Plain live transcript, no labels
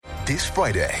This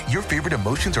Friday, your favorite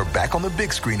emotions are back on the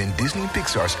big screen in Disney and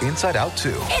Pixar's Inside Out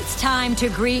 2. It's time to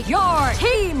greet your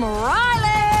Team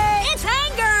Riley. It's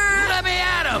anger. Let me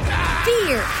at him.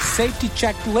 Fear. Safety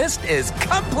checklist is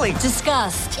complete.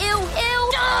 Disgust. Ew.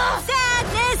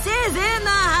 Sadness is in the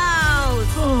house.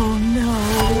 Oh, no.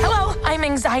 Hello, I'm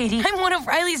anxiety. I'm one of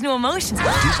Riley's new emotions.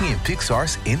 Disney and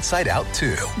Pixar's Inside Out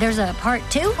 2. There's a part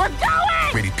 2? We're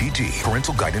going! Rated PG.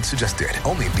 Parental guidance suggested.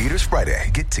 Only in theaters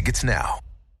Friday. Get tickets now.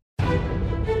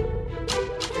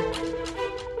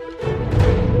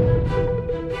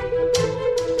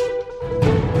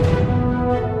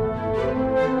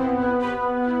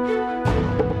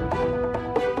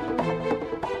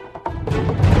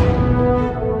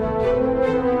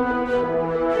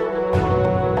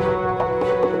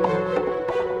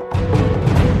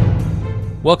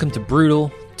 Welcome to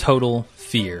Brutal Total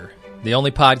Fear, the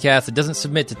only podcast that doesn't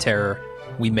submit to terror,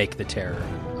 we make the terror.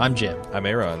 I'm Jim. I'm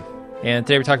Aaron. And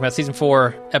today we're talking about Season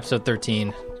 4, Episode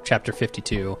 13, Chapter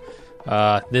 52.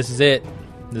 This is it.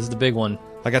 This is the big one.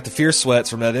 I got the fear sweats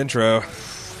from that intro.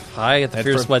 I got the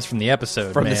fear sweats from the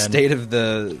episode, from man. the state of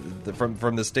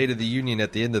from the State of the Union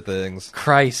at the end of things.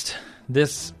 Christ,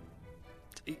 this...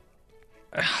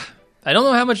 I don't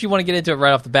know how much you want to get into it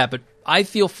right off the bat, but I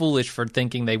feel foolish for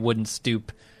thinking they wouldn't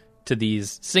sink to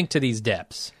these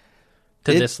depths,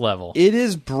 to this level. It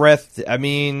is I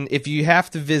mean, if you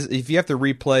have to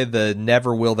replay the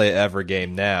Never Will They Ever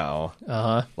game now,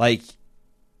 like,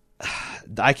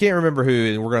 I can't remember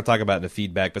who, and we're going to talk about it in the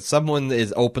feedback, but someone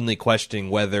is openly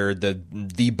questioning whether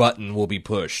the button will be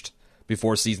pushed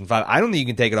before Season 5. I don't think you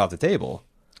can take it off the table.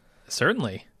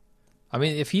 Certainly. I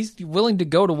mean, if he's willing to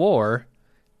go to war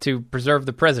to preserve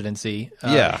the presidency,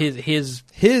 his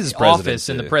office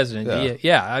in the presidency,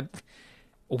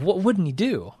 what wouldn't he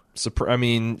do? I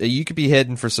mean, you could be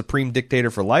heading for Supreme Dictator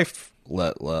for Life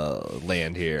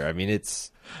land here. I mean,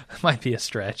 it might be a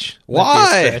stretch.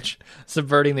 Why?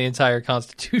 Subverting the entire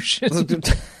Constitution.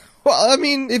 Well, I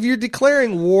mean, if you're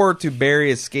declaring war to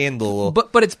bury a scandal...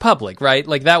 But it's public, right?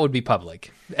 Like, that would be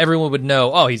public. Everyone would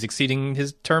know, oh, he's exceeding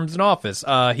his terms in office.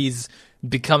 He's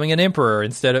becoming an emperor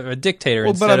instead of a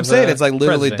dictator. But I'm saying it's like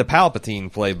literally the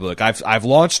Palpatine playbook. I've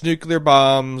launched nuclear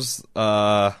bombs.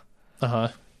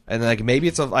 And like maybe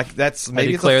it's a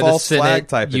false flag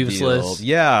type of deal.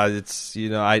 Yeah, it's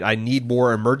I need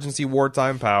more emergency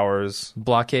wartime powers.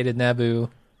 Blockaded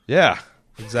Naboo. Yeah,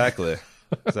 exactly,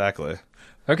 exactly.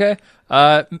 Okay,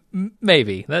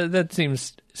 maybe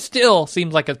that still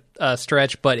seems like a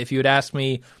stretch. But if you had asked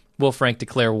me, will Frank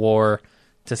declare war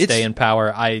to stay in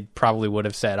power, I probably would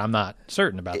have said I'm not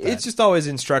certain about that. It's just always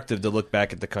instructive to look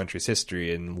back at the country's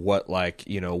history and what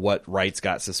rights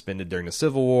got suspended during the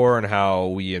Civil War and how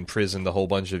we imprisoned a whole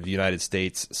bunch of United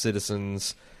States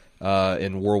citizens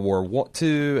in World War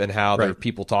II, and how there are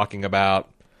people talking about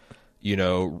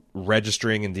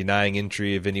registering and denying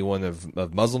entry of anyone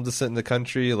of Muslim descent in the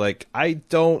country. Like, I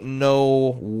don't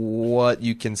know what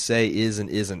you can say is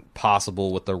and isn't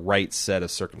possible with the right set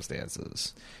of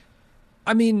circumstances.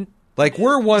 I mean, like,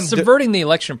 subverting the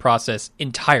election process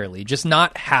entirely, just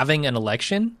not having an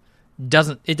election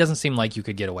doesn't seem like you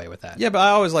could get away with that. Yeah, but I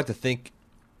always like to think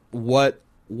what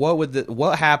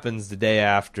happens the day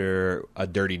after a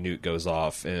dirty nuke goes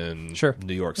off in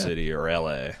New York City or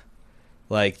LA.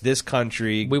 Like, this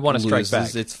country, we want to strike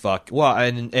back. It's well,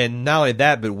 and not only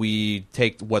that, but we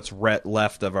take what's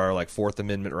left of our Fourth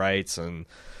Amendment rights and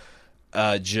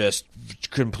just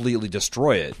completely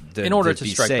destroy it in order to be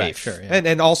strike safe. back. Sure, yeah.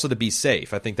 And also to be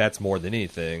safe. I think that's more than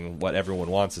anything what everyone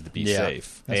wants is to be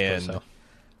safe. So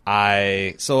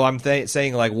I'm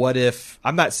saying, like, what if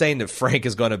I'm not saying that Frank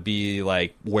is going to be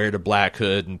like wear the black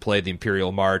hood and play the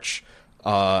Imperial March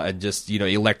and just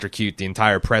electrocute the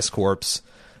entire press corps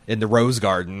in the Rose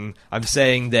Garden. I'm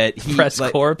saying that press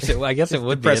corps. I guess it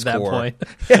would be at that point.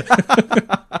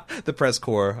 The press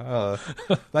corps.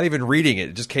 Not even reading it;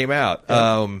 it just came out.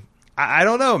 I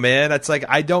don't know, man. It's like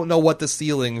I don't know what the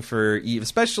ceiling for Eve,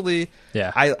 especially.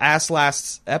 Yeah. I asked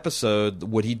last episode,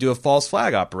 would he do a false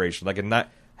flag operation?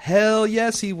 Hell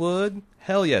yes, he would.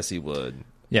 Hell yes, he would.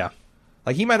 Yeah.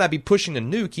 Like, he might not be pushing a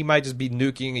nuke; he might just be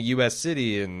nuking a U.S.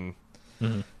 city, and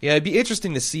it'd be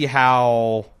interesting to see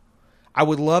how. I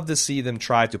would love to see them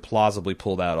try to plausibly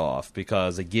pull that off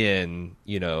because, again,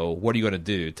 what are you going to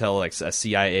do? Tell a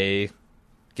CIA,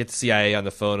 get the CIA on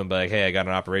the phone and be like, "Hey, I got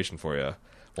an operation for you.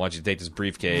 Why don't you take this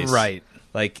briefcase?" Right.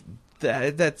 Like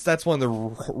that's one of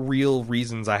the real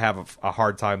reasons I have a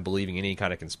hard time believing any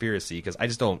kind of conspiracy, because I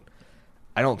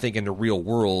don't think in the real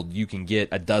world you can get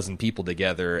a dozen people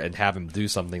together and have them do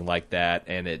something like that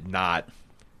and it not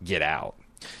get out.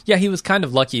 Yeah, he was kind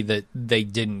of lucky that they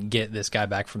didn't get this guy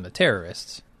back from the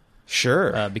terrorists.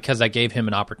 Sure. Because I gave him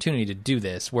an opportunity to do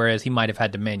this, whereas he might have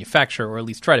had to manufacture or at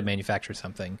least try to manufacture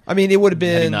something. I mean, it would have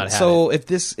Had he been not had so if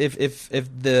the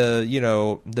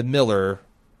Miller,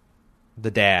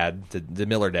 the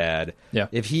Miller dad, Yeah.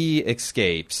 if he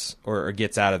escapes or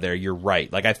gets out of there, you're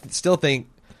right. Like I still think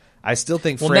Well,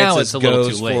 Francis now it's a little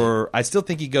goes too late. for. I still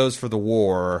think he goes for the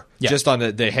war, Yeah. just on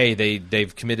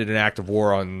they've committed an act of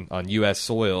war on U.S.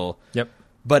 soil. Yep.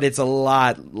 But it's a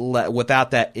lot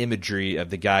without that imagery of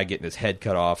the guy getting his head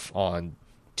cut off on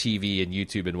TV and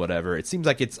YouTube and whatever. It seems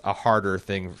like it's a harder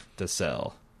thing to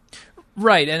sell.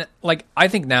 Right, and like I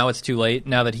think now it's too late.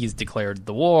 Now that he's declared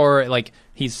the war, like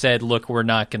he's said, "Look, we're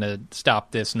not going to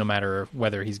stop this, no matter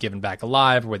whether he's given back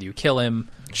alive, whether you kill him,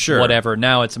 Sure. whatever."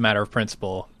 Now it's a matter of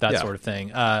principle, that Yeah. sort of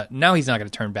thing. Now he's not going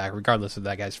to turn back, regardless of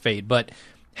that guy's fate. But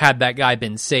had that guy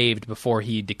been saved before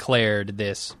he declared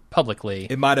this publicly,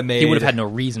 It might have made he would have had no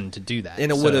reason to do that, and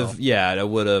it would have, it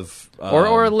would have,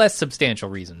 or a less substantial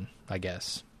reason, I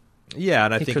guess. yeah,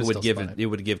 and I he think it could've would still give spun it. it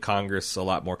would give Congress a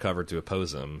lot more cover to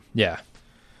oppose him. Yeah.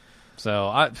 So,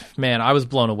 I was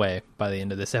blown away by the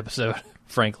end of this episode,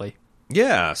 frankly.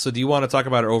 Yeah. So, do you want to talk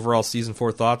about our overall season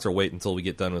 4 thoughts, or wait until we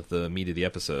get done with the meat of the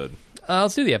episode?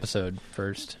 Let's do the episode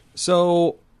first.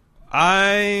 So,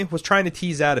 I was trying to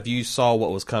tease out if you saw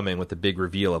what was coming with the big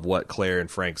reveal of what Claire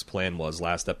and Frank's plan was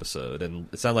last episode, and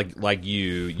it sounded like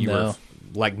you No. were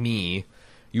like me.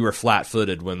 You were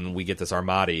flat-footed when we get this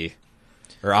Amadi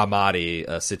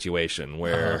situation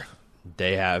where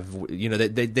they have,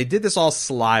 they did this all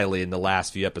slyly in the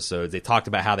last few episodes. They talked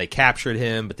about how they captured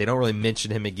him, but they don't really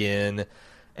mention him again.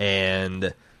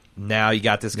 And now you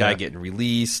got this guy Yeah. getting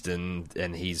released, and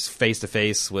he's face to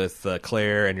face with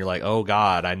Claire, and you're like, oh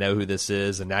God, I know who this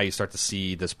is. And now you start to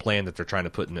see this plan that they're trying to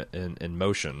put in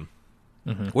motion,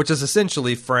 which is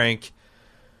essentially Frank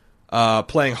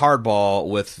playing hardball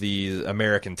with the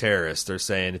American terrorists. They're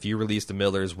saying, if you release the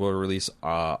Millers, we'll release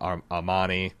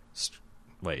Armani.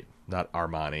 Wait, not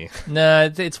Armani. No,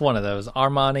 it's one of those.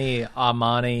 Amadi.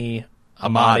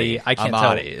 I can't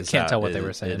Amadi tell what they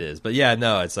were saying. It is. But yeah,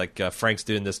 no, it's like Frank's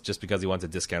doing this just because he wants a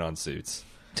discount on suits.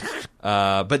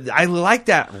 But I like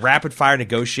that rapid fire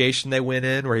negotiation they went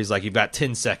in, where he's like, "You've got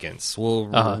 10 seconds.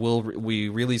 We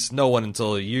release no one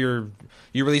until you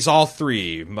release all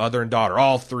three, mother and daughter,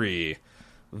 all three,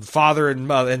 father and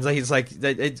mother." And he's like,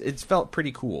 it felt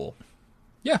pretty cool.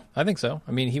 Yeah, I think so.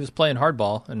 I mean, he was playing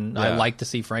hardball, and I Yeah. like to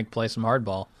see Frank play some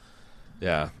hardball.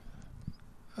 Yeah,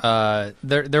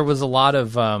 There was a lot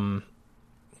of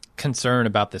concern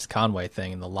about this Conway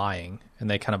thing and the lying, and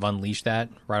they kind of unleashed that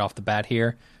right off the bat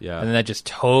here. Yeah. And then that just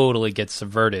totally gets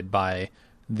subverted by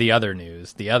the other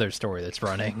news, the other story that's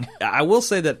running. I will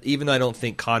say that even though I don't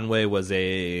think Conway was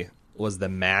the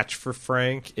match for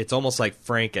Frank, it's almost like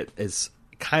Frank is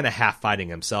kind of half fighting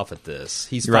himself at this.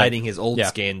 He's Right. fighting his old Yeah.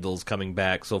 scandals coming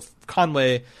back. So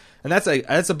Conway, and that's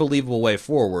a believable way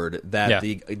forward, that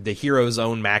Yeah. the hero's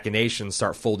own machinations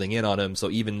start folding in on him.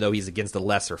 So even though he's against a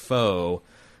lesser foe,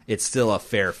 it's still a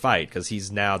fair fight because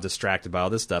he's now distracted by all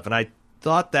this stuff. And I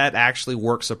thought that actually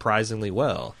worked surprisingly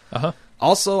well. Uh-huh.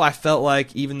 Also, I felt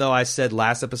like, even though I said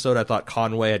last episode I thought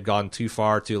Conway had gone too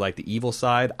far to like the evil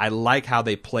side, I like how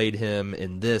they played him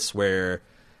in this, where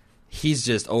he's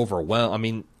just overwhelmed. I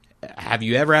mean, have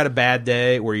you ever had a bad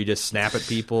day where you just snap at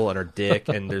people and are dick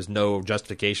and there's no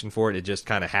justification for it? It just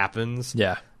kind of happens.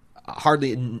 Yeah.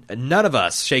 None of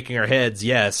us shaking our heads,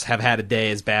 yes, have had a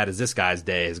day as bad as this guy's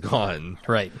day has gone.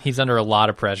 Right. He's under a lot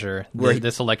of pressure.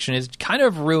 This election is kind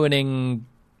of ruining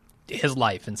his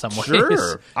life in some ways.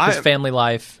 Sure. His family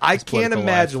life. I his can't political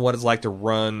imagine life. what it's like to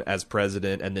run as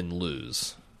president and then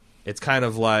lose. It's kind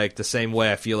of like the same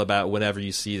way I feel about whenever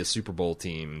you see the Super Bowl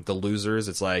team, the losers.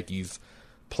 It's like you've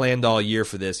planned all year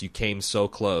for this, you came so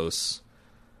close,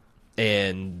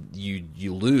 and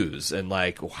you lose, and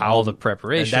like how All the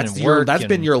preparation and that's and work that's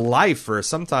been and- your life for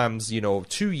sometimes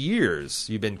 2 years.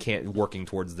 You've been working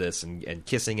towards this and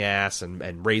kissing ass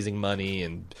and raising money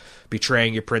and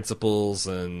betraying your principles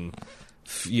and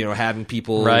having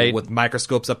people Right. with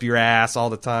microscopes up your ass all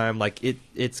the time. Like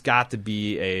it's got to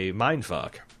be a mind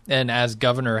fuck. And as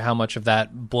governor, how much of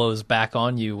that blows back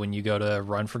on you when you go to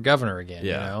run for governor again?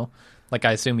 Yeah. You know, like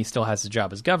I assume he still has his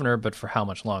job as governor, but for how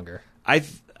much longer? I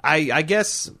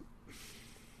guess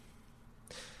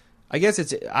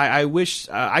it's. I wish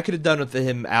I could have done with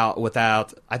him out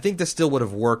without. I think this still would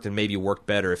have worked and maybe worked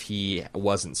better if he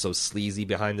wasn't so sleazy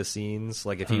behind the scenes.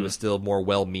 Like if he was still more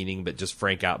well-meaning, but just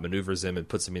Frank outmaneuvers him and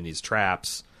puts him in these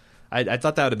traps. I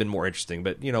thought that would have been more interesting,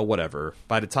 but whatever.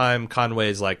 By the time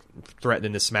Conway's like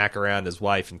threatening to smack around his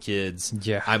wife and kids,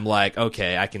 Yeah. I'm like,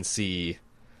 okay, I can see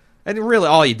And really,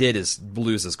 all he did is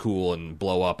lose his cool and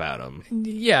blow up at him.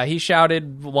 Yeah, he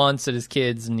shouted once at his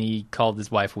kids, and he called his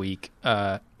wife weak,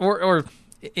 or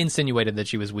insinuated that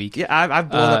she was weak. Yeah, I've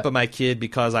blown up at my kid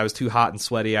because I was too hot and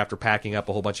sweaty after packing up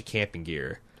a whole bunch of camping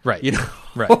gear. Right. You know?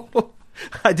 Right.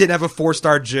 I didn't have a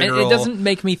 4-star And general. it doesn't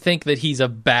make me think that he's a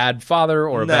bad father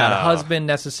or a No. bad husband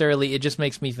necessarily. It just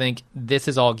makes me think this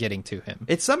is all getting to him.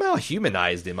 It somehow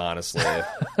humanized him, honestly.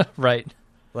 Right.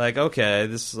 Like, okay,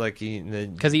 this is like...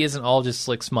 Because he isn't all just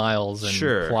slick smiles and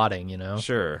Sure. plotting, you know?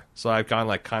 Sure. So I've gone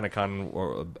kind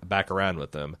of back around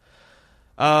with him.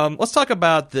 Let's talk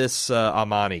about this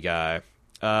Amani guy.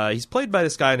 He's played by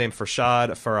this guy named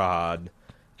Farshad Farhad,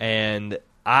 and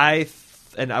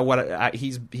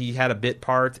he had a bit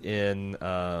part in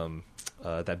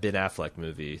that Ben Affleck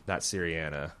movie, not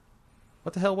Syriana.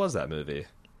 What the hell was that movie?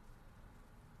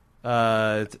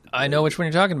 I know which one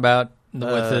you're talking about.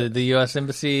 With the U.S.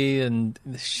 Embassy and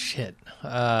shit.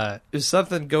 It was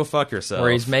something. Go fuck yourself.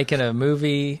 Where he's making a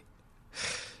movie.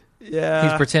 Yeah.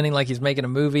 He's pretending like he's making a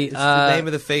movie. It's the name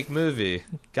of the fake movie.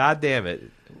 God damn it.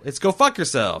 It's Go Fuck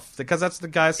Yourself, because that's the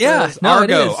guy says Argo.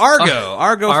 It is.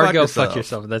 Argo, fuck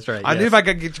yourself. That's right. I knew if I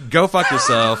could get you Go Fuck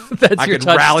Yourself, That's I your could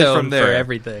rally touchstone from there. for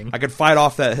everything. I could fight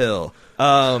off that hill.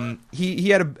 He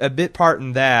had a bit part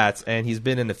in that, and he's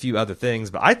been in a few other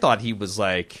things, but I thought he was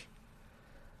like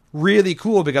really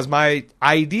cool because my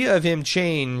idea of him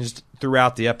changed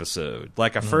throughout the episode.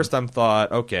 Like at first I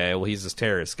thought, okay, well he's this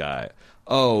terrorist guy.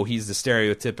 Oh, he's the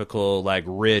stereotypical like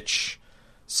rich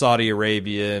Saudi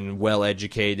Arabian,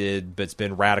 well-educated, but's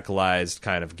been radicalized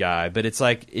kind of guy. But it's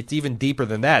like, it's even deeper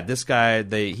than that. This guy,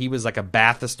 he was like a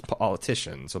Ba'athist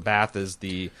politician. So Ba'ath is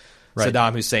the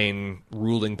Saddam Hussein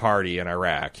ruling party in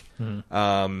Iraq.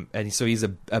 And so he's a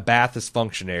Ba'athist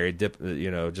functionary,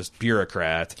 just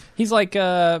bureaucrat. He's like,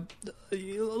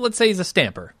 let's say he's a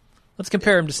stamper. Let's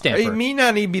compare him to Stamper. He may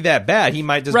not even be that bad. He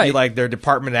might just be Right. like their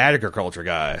Department of Agriculture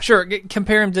guy. Sure,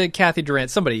 compare him to Kathy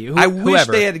Durant, somebody. I wish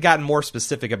whoever. they had gotten more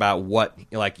specific about what,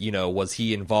 was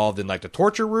he involved in like the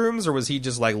torture rooms, or was he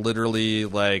just like literally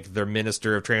like their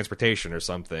Minister of Transportation or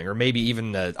something, or maybe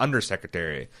even the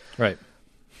Undersecretary. Right.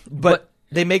 But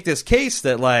they make this case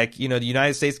that the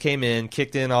United States came in,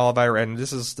 kicked in all of Iraq, and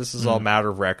this is all matter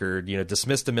of record.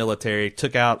 Dismissed the military,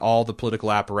 took out all the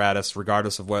political apparatus,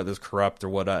 regardless of whether it was corrupt or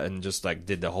what, and just like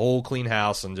did the whole clean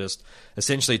house and just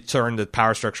essentially turned the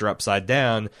power structure upside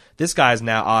down. This guy's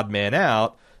now odd man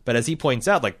out, but as he points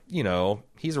out,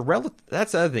 he's a relative.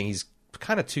 That's the other thing. He's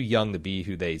kind of too young to be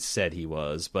who they said he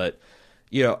was, but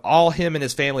all him and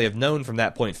his family have known from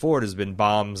that point forward has been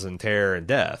bombs and terror and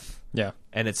death. Yeah.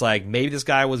 And it's like, maybe this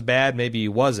guy was bad, maybe he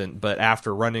wasn't, but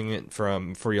after running it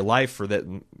for your life for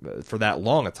that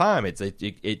long a time, it's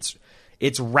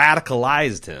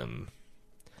radicalized him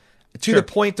to the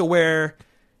point to where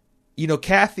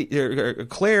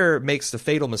Claire makes the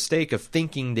fatal mistake of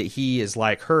thinking that he is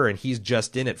like her and he's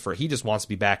just in it he just wants to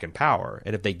be back in power,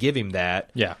 and if they give him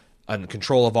that and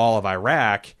control of all of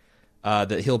Iraq,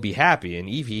 that he'll be happy. And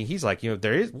he's like,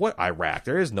 there is what Iraq?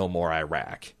 There is no more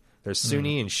Iraq. There's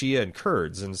Sunni and Shia and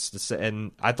Kurds,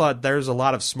 and I thought there's a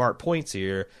lot of smart points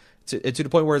here to the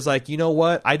point where it's like, you know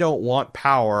what? I don't want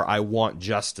power. I want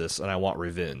justice, and I want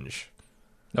revenge.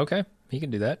 Okay, he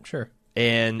can do that, sure.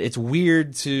 And it's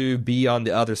weird to be on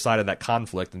the other side of that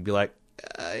conflict and be like,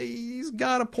 he's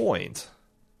got a point.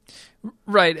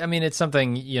 Right. I mean, it's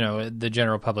something, the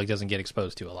general public doesn't get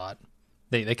exposed to a lot.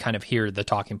 They kind of hear the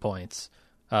talking points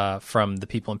from the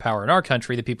people in power in our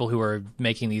country, the people who are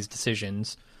making these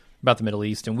decisions about the Middle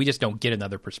East, and we just don't get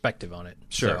another perspective on it.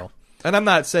 Sure. So. And I'm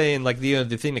not saying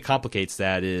the thing that complicates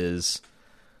that is,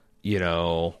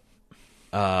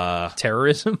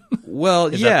 terrorism. Well,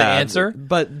 is yeah, that the answer?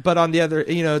 But on the other,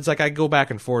 it's like I go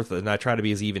back and forth and I try to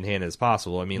be as even-handed as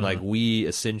possible. I mean, like we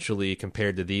essentially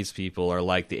compared to these people are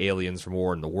like the aliens from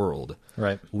War in the World.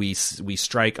 Right. We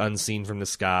strike unseen from the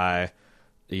sky,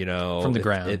 from the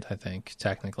ground. I think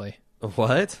technically.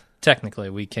 What? Technically,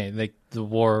 we came. The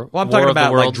war. Well, I'm war talking of about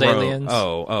the world's like aliens. Came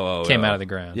oh. out of the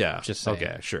ground. Yeah, just saying.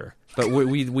 Okay, sure. But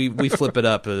we flip it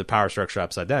up, the power structure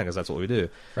upside down, because that's what we do.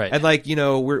 Right. And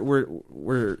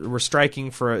we're striking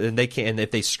for, and they can't. And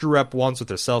if they screw up once with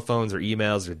their cell phones or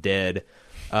emails, they're dead.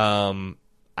 I'm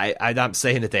not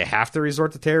saying that they have to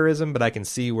resort to terrorism, but I can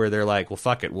see where they're like, well,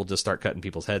 fuck it, we'll just start cutting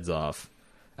people's heads off.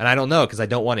 And I don't know, because I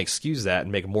don't want to excuse that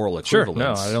and make moral equivalence. Sure,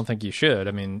 no, I don't think you should.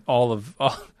 I mean,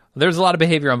 there's a lot of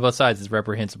behavior on both sides that's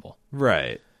represhensible.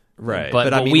 Right.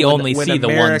 But I mean, we only see the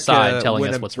one side telling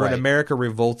us what's right. When America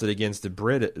revolted against the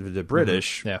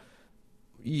British,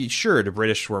 sure, the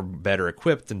British were better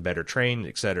equipped and better trained,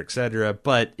 et cetera,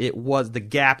 but it was the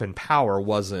gap in power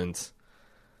wasn't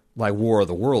like War of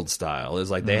the Worlds style.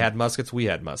 Is like they had muskets, we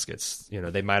had muskets. You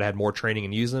know, they might have had more training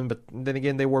and use them, but then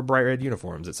again, they wore bright red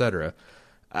uniforms, etc.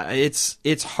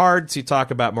 It's hard to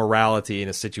talk about morality in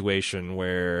a situation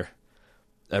where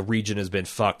a region has been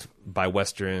fucked by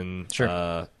Western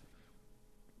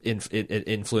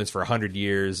influence for 100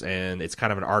 years, and it's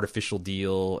kind of an artificial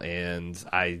deal. And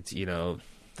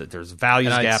that there's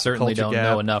values and gap. I certainly culture don't gap.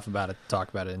 know enough about it to talk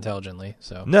about it intelligently.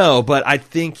 So No, but I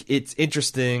think it's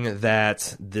interesting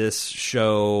that this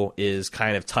show is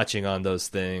kind of touching on those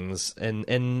things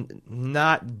and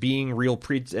not being real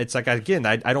it's like, again,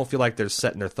 I don't feel like they're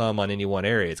setting their thumb on any one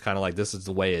area. It's kind of like this is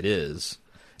the way it is.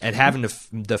 And having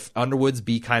the Underwoods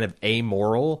be kind of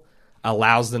amoral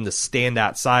allows them to stand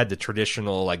outside the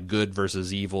traditional like good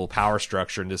versus evil power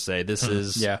structure and to say this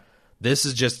is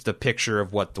just the picture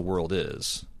of what the world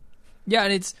is. Yeah,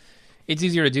 and it's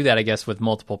easier to do that, I guess, with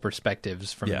multiple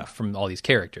perspectives from all these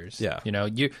characters. Yeah. You know,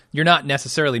 you're not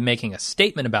necessarily making a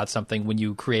statement about something when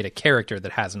you create a character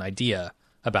that has an idea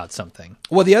about something.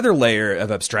 Well, the other layer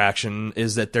of abstraction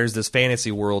is that there's this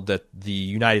fantasy world that the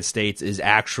United States is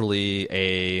actually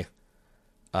a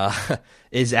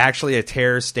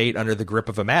terror state under the grip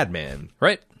of a madman.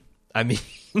 Right. I mean,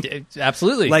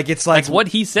 absolutely. like it's like that's what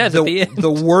he says at the end. The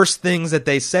worst things that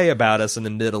they say about us in the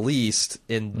Middle East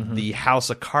in the House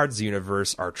of Cards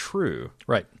universe are true.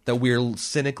 Right. That we're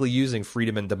cynically using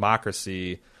freedom and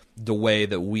democracy the way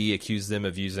that we accuse them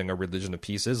of using a religion of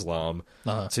peace, Islam,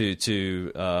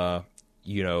 to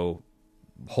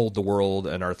hold the world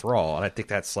in our thrall. And I think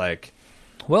that's like,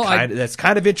 that's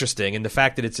kind of interesting. And the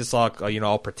fact that it's just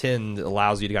all pretend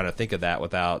allows you to kind of think of that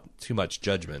without too much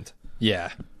judgment.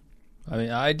 Yeah. I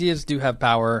mean, ideas do have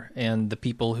power, and the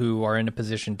people who are in a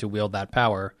position to wield that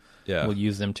power will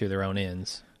use them to their own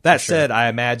ends. That said, I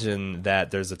imagine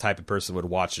that there's a type of person who would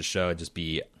watch the show and just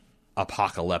be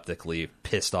apocalyptically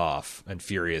pissed off and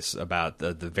furious about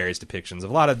the various depictions of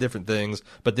a lot of different things.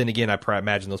 But then again, I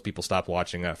imagine those people stopped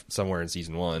watching somewhere in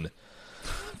season 1.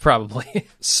 Probably.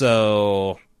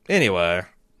 So, anyway,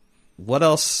 what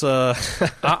else? There's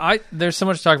so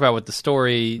much to talk about with the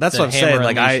story. That's what I'm saying.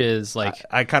 Like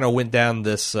I kind of went down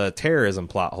this terrorism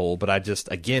plot hole, but I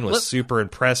just again was super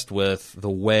impressed with the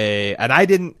way.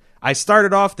 And I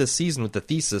started off this season with the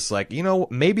thesis, like,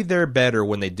 maybe they're better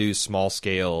when they do small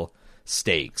scale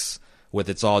stakes with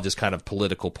it's all just kind of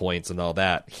political points and all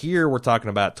that. Here we're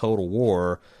talking about total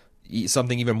war,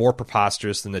 something even more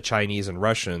preposterous than the Chinese and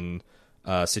Russian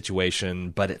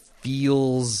situation, but it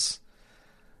feels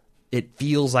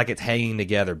like it's hanging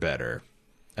together better,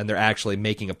 and they're actually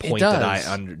making a point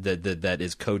that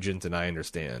is cogent and I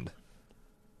understand.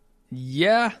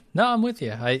 Yeah, no, I'm with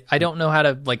you. I don't know how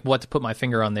to what to put my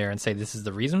finger on there and say this is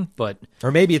the reason, but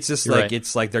or maybe it's just right.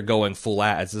 It's like they're going full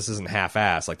ass. This isn't half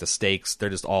ass. Like the stakes, they're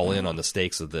just all in on the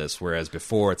stakes of this. Whereas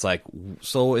before, it's like,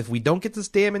 so if we don't get this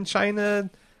dam in China,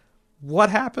 what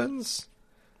happens?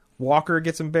 Walker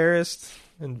gets embarrassed,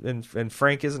 and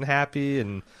Frank isn't happy,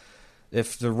 and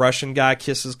if the Russian guy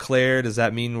kisses Claire, does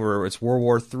that mean it's World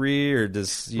War III, or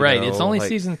does it's only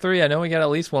season 3? I know we got at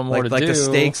least one more to do. Like the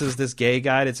stakes is this gay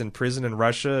guy that's in prison in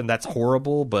Russia, and that's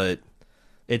horrible, but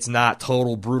it's not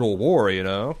total brutal war,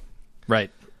 Right.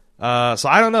 So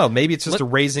I don't know. Maybe it's just a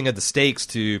raising of the stakes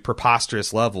to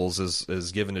preposterous levels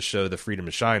is given to show the freedom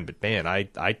to shine. But man, I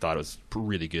thought it was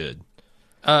really good.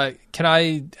 Can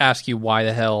I ask you why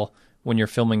the hell when you're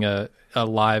filming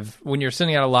when you're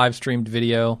sending out a live streamed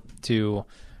video to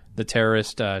the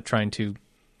terrorist trying to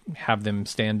have them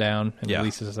stand down and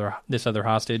release this other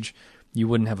hostage, you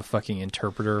wouldn't have a fucking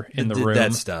interpreter in the room?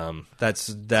 That's dumb.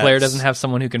 That's Claire doesn't have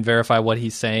someone who can verify what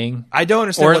he's saying. I don't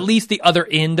understand. Or at least the other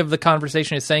end of the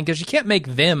conversation is saying, because you can't make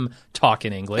them talk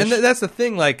in English. And that's the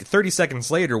thing. Like 30 seconds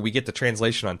later, we get the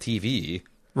translation on TV.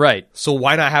 Right. So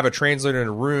why not have a translator in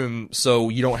a room so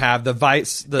you don't have the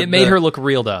vice... It made her look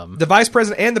real dumb. The vice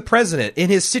president and the president in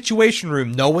his situation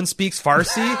room, no one speaks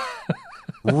Farsi?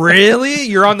 Really?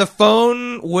 You're on the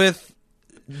phone with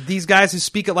these guys who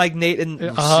speak it like Nate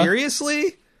and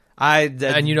seriously? And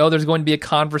there's going to be a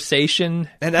conversation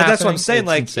and that's what I'm saying. It's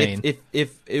like insane.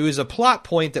 if it was a plot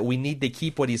point that we need to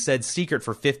keep what he said secret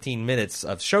for 15 minutes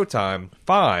of showtime,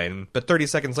 fine, but 30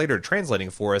 seconds later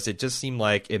translating for us, it just seemed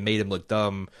like it made him look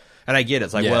dumb. And I get it.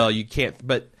 It's like, well, you can't,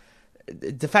 but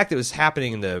the fact that it was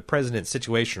happening in the president's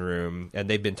situation room and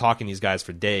they've been talking to these guys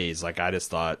for days, like I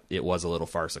just thought it was a little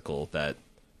farcical that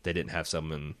they didn't have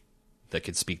someone that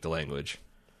could speak the language.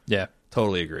 Yeah.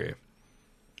 Totally agree.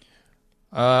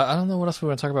 I don't know what else we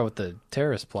want to talk about with the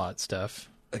terrorist plot stuff.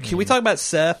 Can we talk about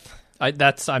Seth?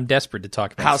 I'm desperate to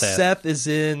talk about how Seth. is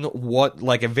in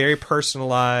a very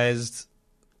personalized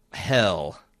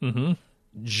hell. Mm-hmm.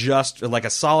 just like a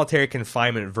solitary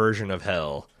confinement version of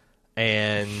hell.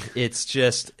 And it's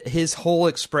just his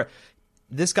whole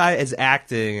this guy is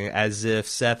acting as if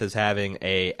Seth is having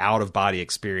a out-of-body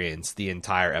experience the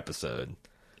entire episode.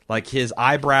 Like, his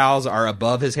eyebrows are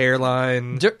above his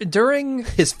hairline. During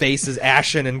his face is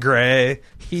ashen and gray.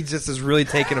 He just is really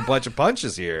taking a bunch of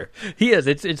punches here. He is.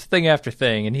 It's thing after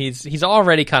thing, and he's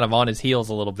already kind of on his heels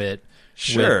a little bit.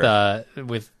 Sure.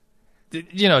 With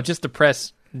just the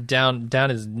press down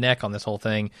his neck on this whole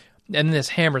thing, and this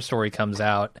Hammer story comes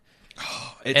out,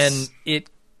 and it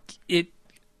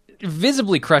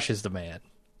visibly crushes the man.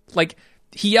 Like,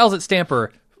 he yells at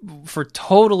Stamper for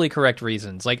totally correct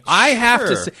reasons. Like, I have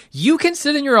to say, you can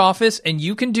sit in your office and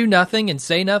you can do nothing and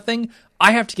say nothing.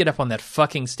 I have to get up on that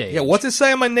fucking stage. Yeah, what's it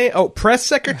say on my name? Oh, press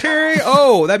secretary?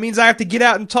 Oh, that means I have to get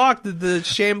out and talk to the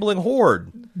shambling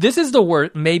horde. This is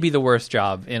maybe the worst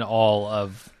job in all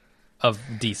of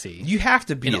DC. You have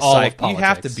to be in all of politics. You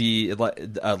have to be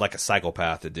like a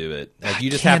psychopath to do it. Like,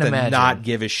 you just can't have to imagine. not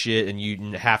give a shit, and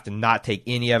you have to not take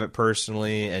any of it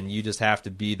personally, and you just have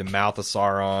to be the mouth of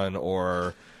Sauron,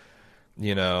 or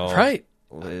right.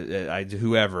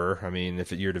 Whoever. I mean,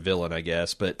 if you're the villain, I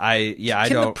guess. But I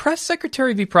Can don't. the press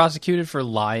secretary be prosecuted for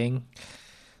lying?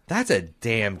 That's a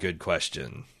damn good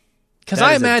question. Because That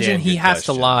I is a imagine damn he good has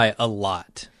question. to lie a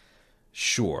lot.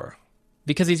 Sure.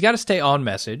 Because he's got to stay on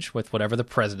message with whatever the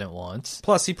president wants.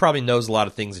 Plus, he probably knows a lot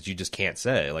of things that you just can't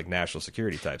say, like national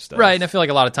security type stuff. Right, and I feel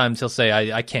like a lot of times he'll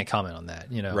say, I can't comment on that,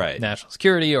 Right. national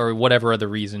security or whatever other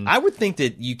reason. I would think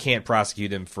that you can't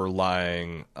prosecute him for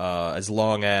lying as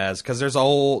long as, because there's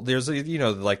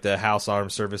like the House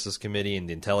Armed Services Committee and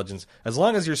the Intelligence. As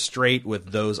long as you're straight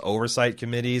with those oversight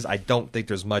committees, I don't think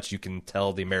there's much you can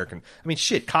tell the American. I mean,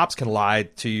 shit, cops can lie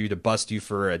to you to bust you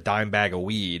for a dime bag of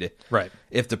weed. Right.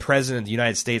 If the president of the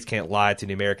United States can't lie to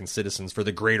the American citizens for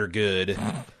the greater good,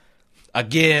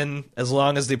 again, as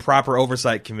long as the proper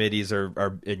oversight committees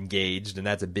are engaged, and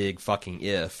that's a big fucking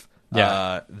if,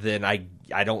 then I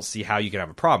don't see how you can have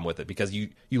a problem with it, because you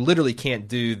literally can't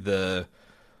do the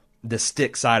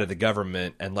stick side of the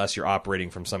government unless you're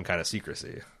operating from some kind of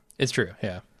secrecy. It's true,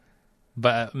 yeah.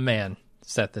 But, man,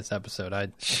 Seth, this episode,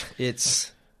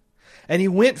 And he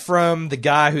went from the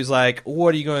guy who's like,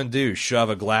 what are you going to do, shove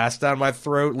a glass down my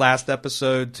throat last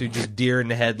episode, to just deer in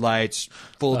the headlights,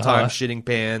 full-time shitting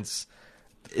pants.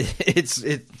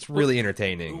 It's really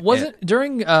entertaining. Wasn't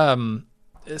during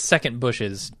second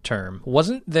Bush's term,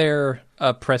 wasn't there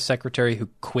a press secretary who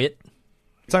quit? I'm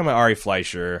talking about Ari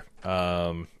Fleischer,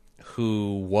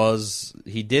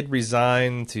 he did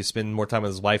resign to spend more time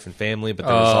with his wife and family, but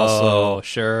there was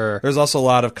there's also a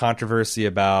lot of controversy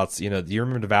about, do you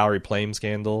remember the Valerie Plame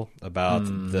scandal about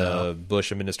the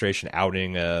Bush administration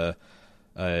outing a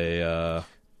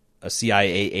CIA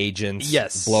agent,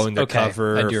 blowing their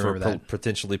cover for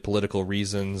potentially political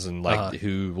reasons, and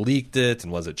who leaked it,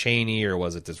 and was it Cheney or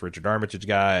was it this Richard Armitage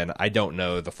guy? And I don't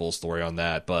know the full story on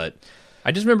that, but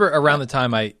I just remember around the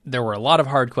time there were a lot of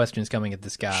hard questions coming at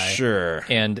this guy. Sure.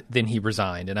 And then he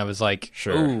resigned, and I was like,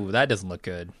 ooh, that doesn't look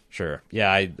good. Sure.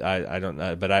 Yeah, I don't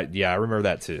know, but I remember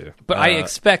that too. But I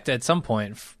expect at some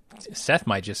point Seth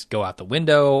might just go out the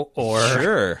window or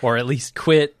at least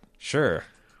quit. Sure.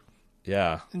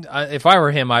 Yeah. If I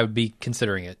were him, I would be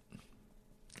considering it.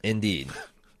 Indeed.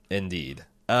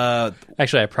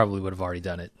 Actually, I probably would have already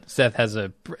done it. Seth has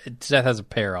a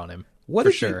pair on him.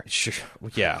 Sure.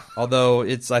 Yeah. Although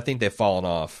I think they've fallen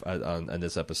off on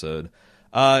this episode.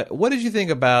 What did you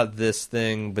think about this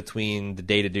thing between the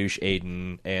data douche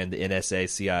Aiden and the NSA,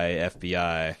 CIA,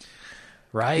 FBI?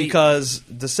 Right. Because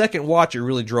the second watch, it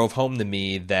really drove home to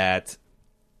me that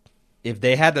if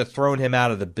they had to thrown him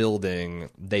out of the building,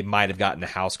 they might have gotten the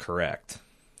house correct.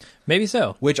 Maybe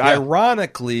so. Which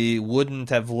ironically wouldn't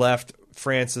have left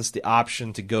Francis the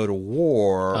option to go to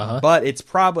war, but it's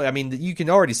probably, I mean, you can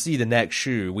already see the next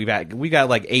shoe. We got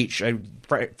like 8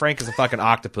 Frank is a fucking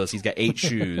octopus. He's got 8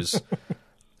 shoes.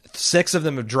 6 of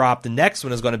them have dropped. The next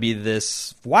one is going to be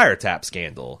this wiretap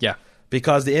scandal. Yeah.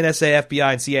 Because the NSA,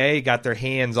 FBI, and CIA got their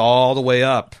hands all the way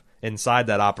up inside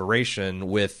that operation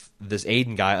with this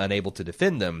Aiden guy unable to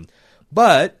defend them.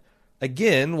 But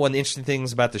again, one of the interesting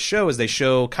things about the show is they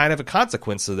show kind of a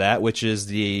consequence of that, which is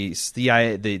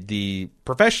the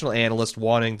professional analyst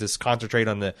wanting to concentrate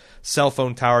on the cell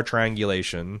phone tower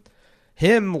triangulation,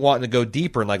 him wanting to go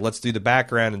deeper and like, let's do the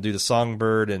background and do the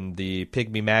songbird and the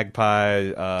pygmy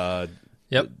magpie,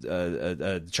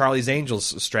 Charlie's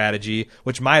Angels strategy,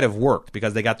 which might have worked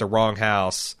because they got the wrong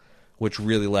house, which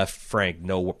really left Frank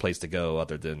no place to go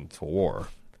other than to war.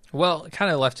 Well, it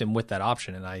kind of left him with that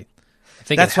option, and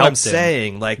think that's it what I'm helped him.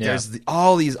 saying. Like, Yeah. there's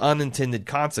all these unintended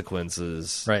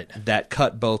consequences that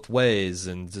cut both ways,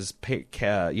 and just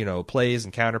plays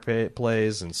and counter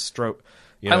plays and stroke.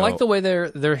 I like the way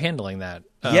they're handling that.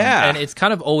 Yeah, and it's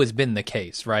kind of always been the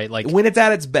case, right? Like when it's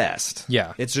at its best.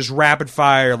 Yeah, it's just rapid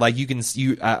fire. Like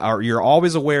you're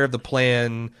always aware of the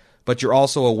plan, but you're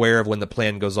also aware of when the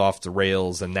plan goes off the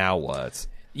rails, and now what?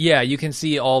 Yeah, you can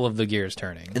see all of the gears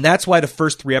turning. And that's why the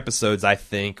first 3 episodes, I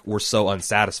think, were so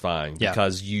unsatisfying.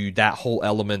 Because that whole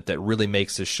element that really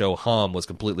makes this show hum was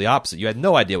completely opposite. You had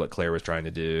no idea what Claire was trying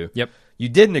to do. Yep. You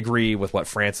didn't agree with what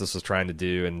Francis was trying to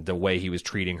do and the way he was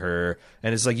treating her.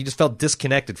 And it's like you just felt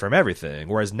disconnected from everything.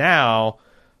 Whereas now,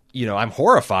 I'm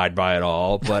horrified by it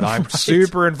all, but I'm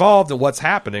super involved in what's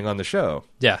happening on the show.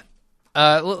 Yeah.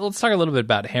 Let's talk a little bit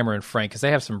about Hammer and Frank, because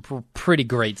they have some pretty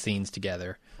great scenes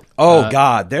together. Oh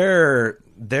God,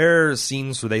 their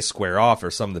scenes where they square off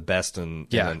are some of the best in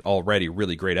an already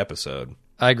really great episode.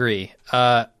 I agree.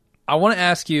 I want to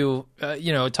ask you,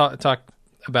 talk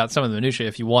about some of the minutiae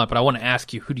if you want, but I want to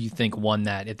ask you, who do you think won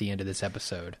that at the end of this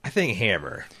episode? I think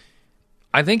Hammer.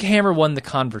 I think Hammer won the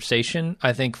conversation.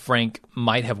 I think Frank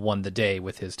might have won the day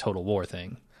with his Total War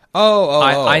thing.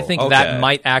 I think that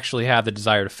might actually have the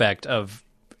desired effect of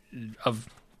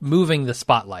moving the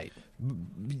spotlight.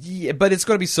 Yeah, but it's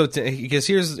going to be so because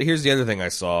here's the other thing I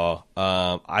saw.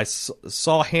 I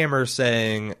saw Hammer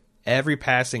saying every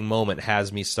passing moment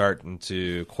has me starting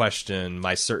to question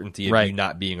my certainty of you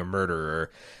not being a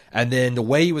murderer. And then the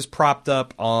way he was propped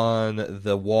up on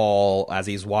the wall as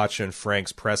he's watching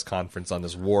Frank's press conference on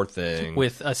this war thing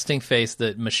with a stink face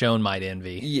that Michonne might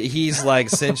envy. He's like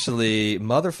essentially,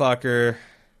 motherfucker,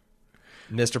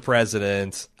 Mr.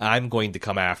 President, I'm going to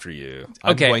come after you.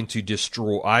 I'm going to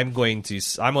destroy. I'm going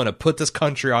to put this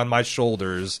country on my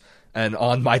shoulders and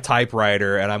on my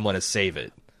typewriter, and I'm going to save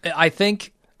it. I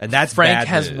think, and that's Frank bad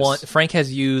has news. won. Frank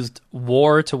has used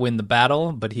war to win the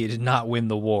battle, but he did not win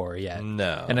the war yet.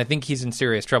 No, and I think he's in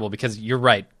serious trouble because you're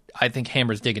right. I think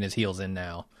Hammer's digging his heels in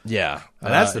now. Yeah,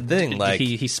 and that's the thing. Like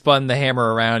he spun the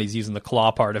hammer around. He's using the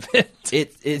claw part of it.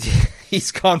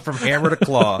 He's gone from hammer to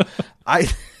claw.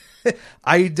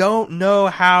 I don't know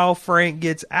how Frank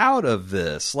gets out of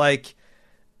this. Like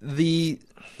the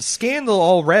scandal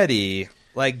already,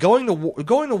 like going to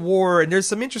war, and there's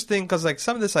some interesting because like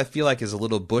some of this I feel like is a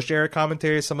little Bush era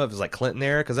commentary. Some of it is like Clinton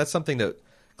era because that's something that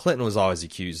Clinton was always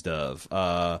accused of.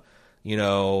 Someone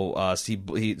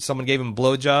gave him a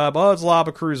blowjob. Oh, it's lob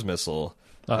a cruise missile,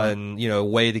 and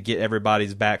way to get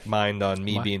everybody's back mind on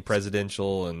me being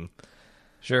presidential and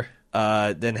sure.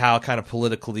 Then how kind of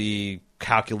politically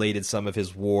calculated some of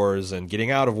his wars and getting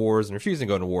out of wars and refusing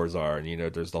to go into wars are.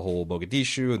 And, there's the whole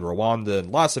Mogadishu and Rwanda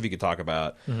and lots of stuff you could talk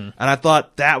about. Mm-hmm. And I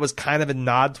thought that was kind of a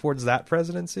nod towards that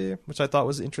presidency, which I thought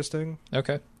was interesting.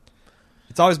 Okay.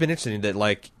 It's always been interesting that,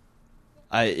 like,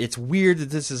 it's weird that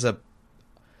this is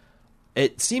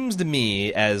it seems to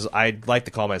me, as I'd like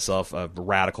to call myself a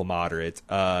radical moderate,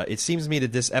 it seems to me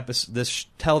that this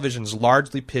television's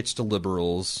largely pitched to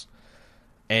liberals,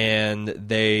 and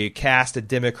they cast a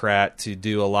Democrat to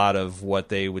do a lot of what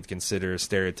they would consider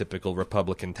stereotypical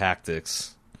Republican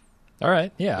tactics. All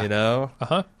right, yeah.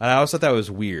 Uh-huh. I always thought that was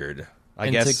weird. I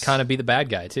guess to kind of be the bad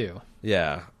guy, too.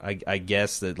 Yeah, I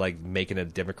guess that like making a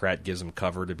Democrat gives them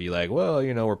cover to be like, well,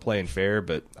 we're playing fair,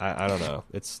 but I don't know.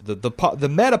 It's the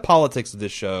meta politics of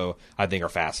this show, I think, are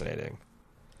fascinating.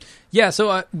 Yeah,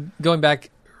 so going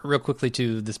back real quickly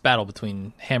to this battle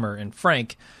between Hammer and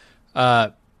Frank,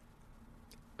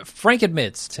 Frank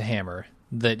admits to Hammer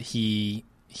that he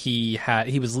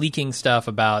was leaking stuff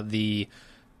about the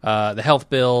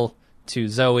health bill to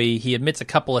Zoe. He admits a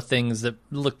couple of things that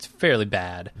looked fairly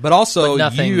bad. But also,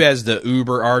 you as the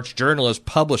uber arch journalist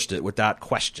published it without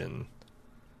question.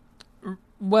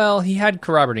 Well, he had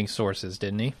corroborating sources,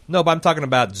 didn't he? No, but I'm talking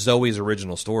about Zoe's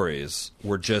original stories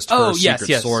were just her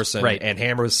secret source, and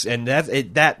Hammer's, and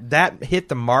that hit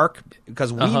the mark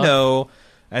because we know.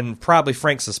 And probably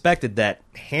Frank suspected that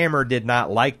Hammer did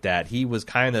not like that. He was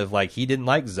kind of like, he didn't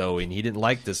like Zoe, and he didn't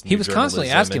like this new He was constantly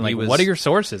asking, like, what are your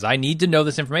sources? I need to know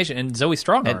this information. And Zoe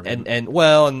strong-armed him.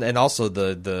 And also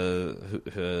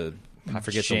the I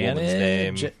forget the woman's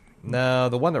name. No,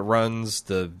 the one that runs,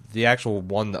 the actual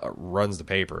one that runs the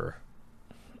paper.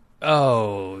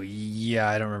 Oh, yeah,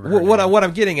 I don't remember. What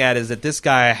I'm getting at is that this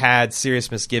guy had serious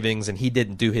misgivings and he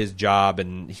didn't do his job,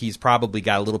 and he's probably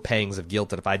got a little pangs of guilt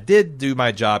that if I did do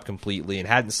my job completely and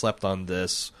hadn't slept on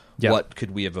this, what could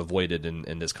we have avoided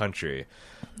in this country?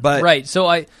 But right,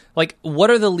 so what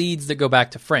are the leads that go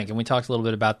back to Frank? And we talked a little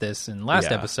bit about this in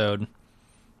last episode.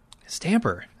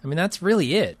 Stamper. I mean, that's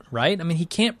really it, right? I mean, he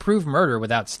can't prove murder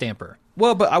without Stamper.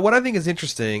 Well, but what I think is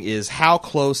interesting is how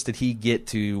close did he get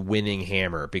to winning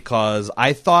Hammer? Because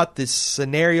I thought this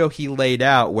scenario he laid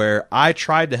out where I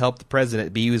tried to help the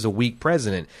president, but he was a weak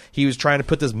president. He was trying to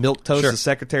put this milquetoast as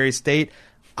Secretary of State.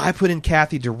 I put in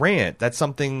Kathy Durant. That's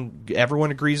something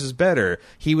everyone agrees is better.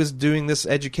 He was doing this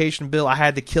education bill. I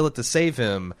had to kill it to save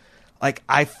him. Like,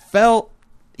 I felt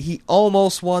he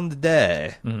almost won the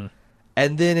day. Mm-hmm.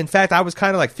 And then, in fact, I was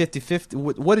kind of like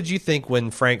 50-50. What did you think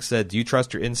when Frank said, "Do you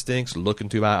trust your instincts? Look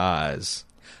into my eyes"?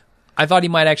 I thought he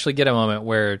might actually get a moment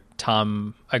where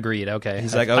Tom agreed. Okay,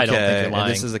 he's like, "Okay, I don't think you're lying."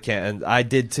 And this is and I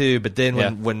did too. But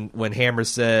then when Hammer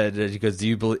said, he goes, "Do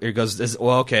you believe?" He goes,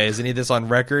 "Well, okay, is any of this on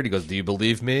record?" He goes, "Do you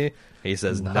believe me?" He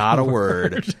says, "Not a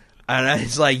word." And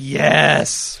it's like,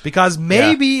 yes, because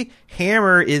maybe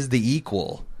Hammer is the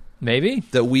equal. Maybe.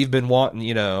 That we've been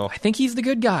wanting, I think he's the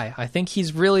good guy. I think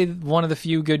he's really one of the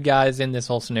few good guys in this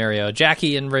whole scenario.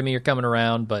 Jackie and Remy are coming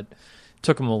around, but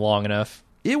took them long enough.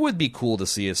 It would be cool to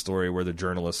see a story where the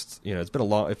journalist,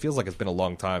 it feels like it's been a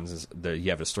long time since you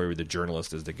have a story where the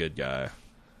journalist is the good guy.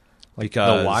 Like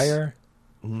The Wire?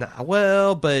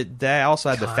 Well, but they also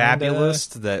had The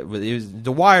Fabulist.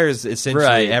 The Wire is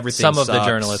essentially everything Some sucks. of the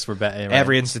journalists were bad. Right.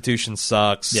 Every institution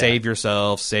sucks. Yeah. Save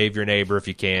yourself. Save your neighbor if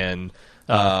you can.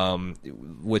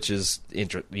 Which is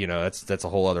that's a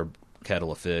whole other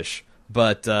kettle of fish.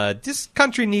 But this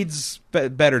country needs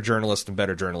better journalists and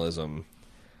better journalism.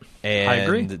 And I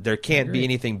agree. There can't be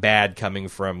anything bad coming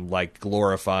from like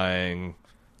glorifying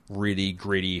really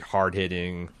gritty, hard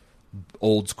hitting,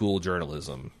 old school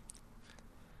journalism.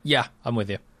 Yeah, I'm with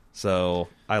you. So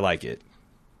I like it.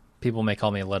 People may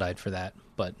call me a Luddite for that,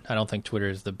 but I don't think Twitter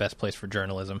is the best place for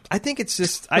journalism. I think it's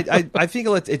just I think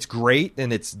it's great,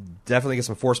 and it's definitely got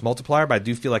some force multiplier, but I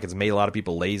do feel like it's made a lot of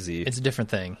people lazy. It's a different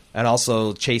thing. And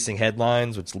also chasing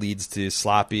headlines, which leads to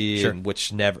sloppy, and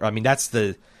which never... I mean, that's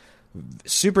the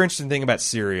super interesting thing about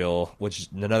Serial, which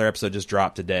another episode just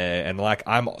dropped today, and like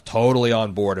I'm totally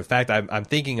on board. In fact, I'm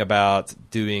thinking about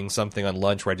doing something on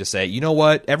lunch where I just say, you know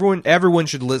what, everyone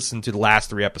should listen to the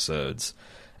last 3 episodes.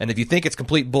 And if you think it's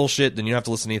complete bullshit, then you don't have to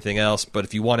listen to anything else. But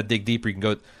if you want to dig deeper, you can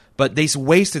go. But they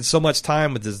wasted so much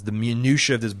time with the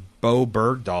minutia of this Bo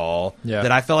Bergdahl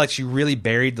that I felt like she really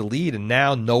buried the lead. And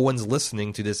now no one's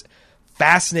listening to this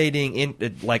fascinating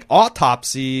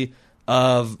autopsy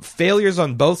of failures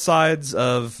on both sides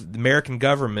of the American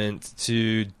government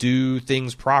to do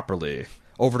things properly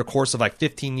over the course of like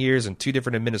 15 years and 2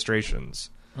 different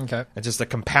administrations. Okay. It's just a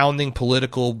compounding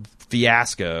political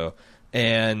fiasco.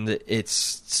 And it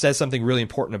says something really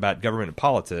important about government and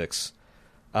politics.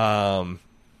 But,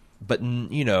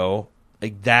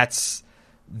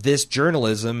 this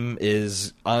journalism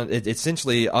is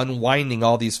essentially unwinding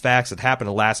all these facts that happened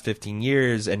in the last 15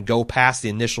 years and go past the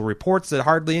initial reports that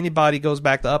hardly anybody goes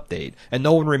back to update. And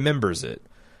no one remembers it.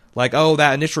 Like, oh,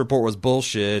 that initial report was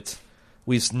bullshit.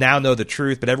 We now know the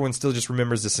truth, but everyone still just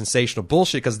remembers the sensational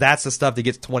bullshit because that's the stuff that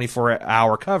gets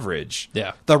 24-hour coverage.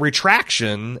 Yeah. The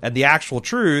retraction and the actual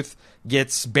truth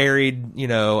gets buried,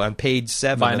 on page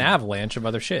 7. By an avalanche of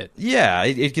other shit. Yeah,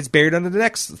 it gets buried under the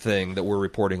next thing that we're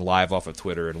reporting live off of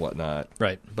Twitter and whatnot.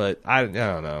 Right. But I don't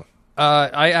know.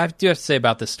 I do have to say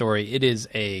about this story, it is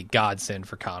a godsend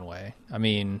for Conway. I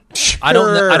mean, sure. I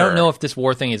don't know if this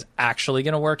war thing is actually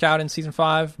going to work out in season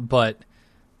 5, but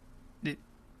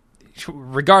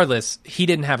regardless, he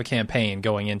didn't have a campaign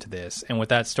going into this, and with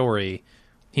that story,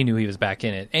 he knew he was back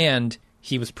in it, and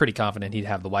he was pretty confident he'd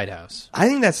have the White House. I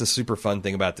think that's a super fun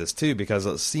thing about this, too, because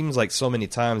it seems like so many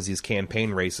times these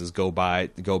campaign races go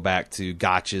back to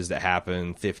gotchas that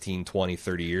happened 15, 20,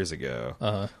 30 years ago.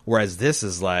 Uh-huh. Whereas this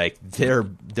is like, they're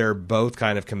both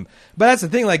kind of... but that's the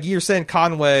thing, like you're saying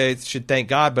Conway should thank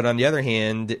God, but on the other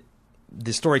hand...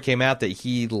 The story came out that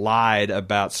he lied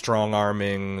about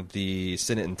strong-arming the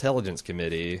Senate Intelligence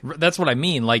Committee. That's what I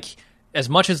mean. Like, as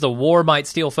much as the war might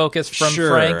steal focus from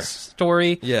Frank's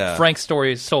story, Frank's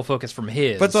story is still focused from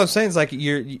his. But what I'm saying is, like,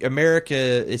 America,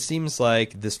 it seems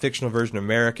like this fictional version of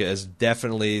America is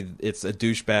definitely, it's a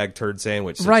douchebag turd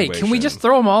sandwich situation. Right. Can we just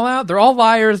throw them all out? They're all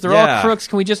liars. They're all crooks.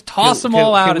 Can we just toss them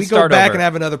all out and start over? Can we go back and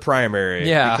have another primary?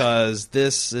 Yeah. Because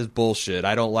this is bullshit.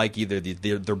 I don't like either.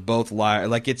 They're both liars.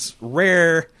 Like, it's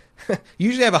rare...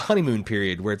 Usually have a honeymoon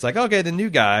period where it's like, okay, the new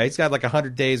guy, he's got like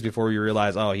 100 days before you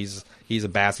realize, oh, he's a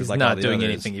bastard. He's like not all the doing others.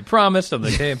 anything he promised on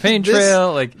the campaign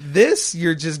trail. Like this,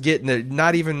 you're just getting it.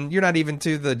 You're not even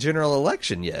to the general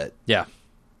election yet. Yeah,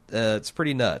 it's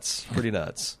pretty nuts. Pretty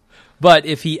nuts. But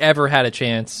if he ever had a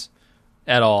chance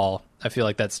at all, I feel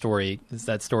like that story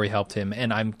helped him,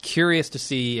 and I'm curious to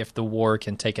see if the war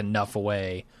can take enough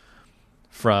away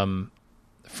from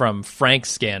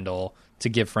Frank's scandal to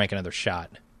give Frank another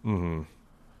shot.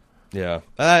 Mm-hmm. Yeah.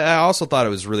 I also thought it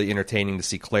was really entertaining to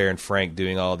see Claire and Frank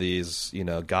doing all these,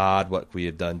 God, what we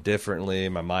have done differently.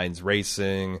 My mind's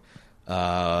racing.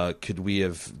 Could we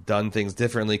have done things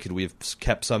differently? Could we have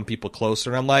kept some people closer?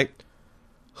 And I'm like,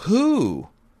 who?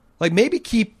 Like, maybe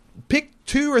pick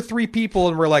 2 or 3 people,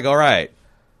 and we're like, all right,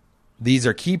 these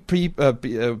are key people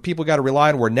got to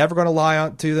rely on. We're never going to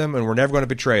lie to them, and we're never going to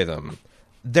betray them.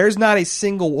 There's not a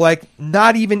single,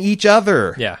 not even each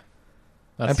other. Yeah.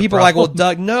 And people are like, well,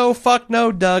 Doug, no, fuck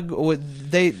no, Doug.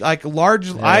 They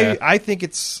largely. Yeah. I think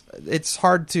it's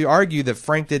hard to argue that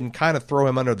Frank didn't kind of throw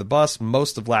him under the bus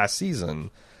most of last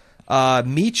season.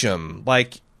 Meacham,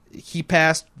 he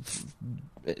passed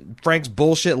Frank's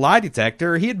bullshit lie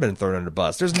detector. He had been thrown under the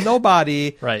bus. There's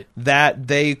nobody right. that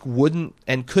they wouldn't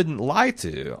and couldn't lie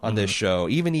to on this show,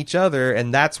 even each other,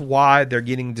 and that's why they're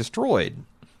getting destroyed.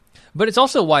 But it's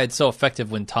also why it's so effective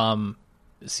when Tom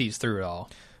sees through it all.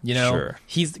 Sure.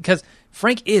 Because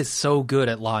Frank is so good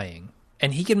at lying,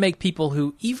 and he can make people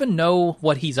who even know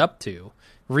what he's up to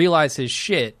realize his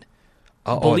shit,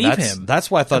 believe him. That's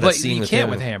why I thought that scene with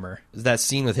Hammer. That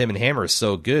scene with him and Hammer is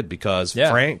so good because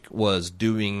Frank was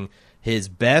doing his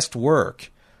best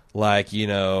work.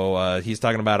 He's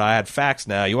talking about, I had facts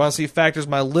now. You want to see facts? There's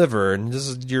my liver, and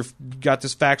you got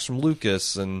this facts from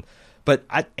Lucas, but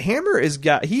Hammer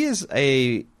he is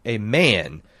a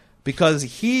man because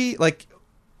he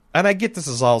and I get this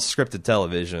is all scripted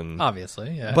television.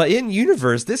 Obviously, yeah. But in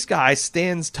universe, this guy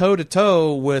stands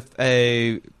toe-to-toe with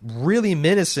a really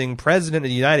menacing president of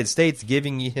the United States,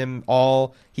 giving him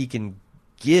all he can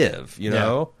give,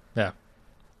 Yeah.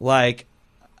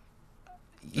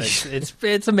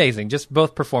 It's amazing. Just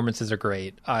both performances are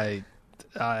great. I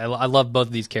love both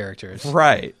of these characters.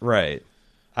 Right.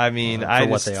 I mean,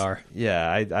 what they are. Yeah,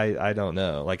 I don't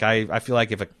know. I feel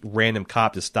like if a random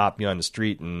cop just stopped me on the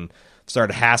street and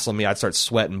started hassling me, I'd start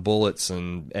sweating bullets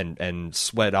and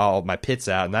sweat all my pits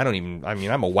out. And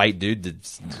I'm a white dude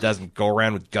that doesn't go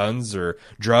around with guns or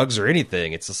drugs or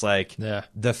anything. It's just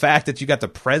the fact that you got the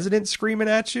president screaming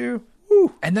at you.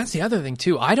 Whew. And that's the other thing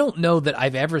too. I don't know that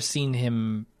I've ever seen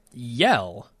him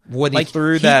yell. When he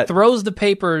throws the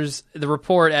papers, the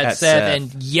report at Seth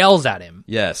and yells at him.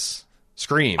 Yes.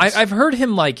 Screams. I've heard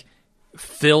him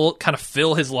fill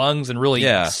his lungs and really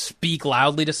speak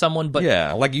loudly to someone, but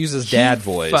use his dad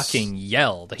voice. Fucking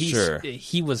yelled.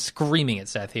 He was screaming at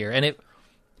Seth here, and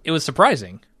it was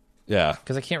surprising. Yeah,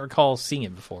 because I can't recall seeing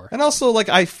it before. And also,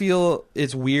 I feel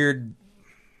it's weird.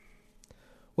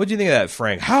 What do you think of that,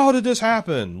 Frank? How did this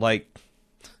happen? Do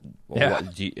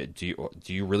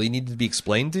you really need to be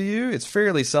explained to you? It's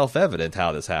fairly self-evident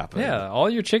how this happened. Yeah, all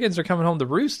your chickens are coming home to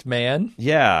roost, man.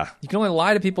 Yeah. You can only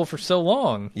lie to people for so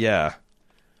long. Yeah.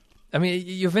 I mean,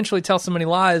 you eventually tell so many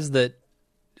lies that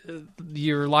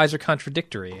your lies are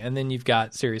contradictory, and then you've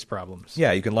got serious problems.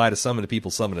 Yeah, you can lie to some of the people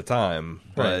some at a time,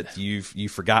 but right.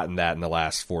 you've forgotten that in the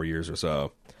last 4 years or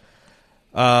so.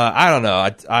 I don't know.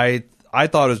 I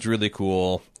thought it was really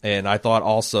cool, and I thought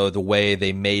also the way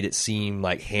they made it seem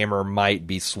like Hammer might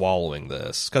be swallowing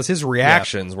this. Because his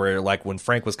reactions were when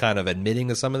Frank was kind of admitting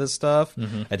to some of this stuff,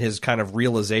 and his kind of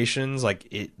realizations,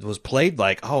 it was played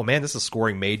oh man, this is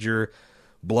scoring major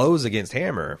blows against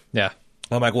Hammer. Yeah.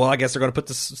 I'm like, well, I guess they're going to put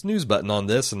the snooze button on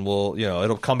this, and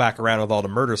it'll come back around with all the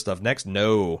murder stuff next.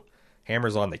 No,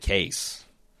 Hammer's on the case.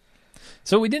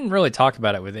 So we didn't really talk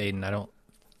about it with Aiden, I don't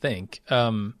think.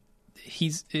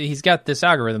 He's got this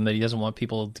algorithm that he doesn't want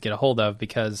people to get a hold of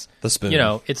because the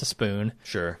spoon. It's a spoon.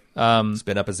 Sure.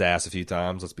 Spin up his ass a few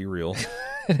times. Let's be real.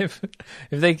 if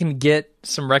they can get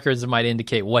some records that might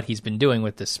indicate what he's been doing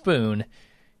with the spoon.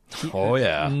 Oh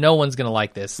yeah. No one's gonna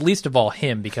like this. Least of all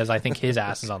him, because I think his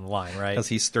ass is on the line, right? Because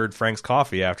he stirred Frank's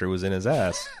coffee after it was in his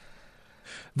ass.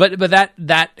 But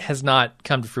that has not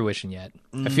come to fruition yet.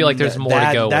 I feel like there's more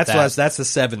to go. That's the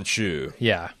 7th shoe.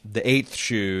 Yeah. The 8th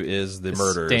shoe is the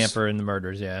murders. Stamper and the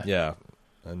murders. Yeah. Yeah.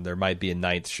 And there might be a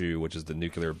 9th shoe, which is the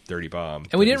nuclear dirty bomb.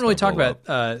 And we didn't really talk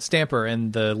about Stamper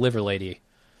and the liver lady.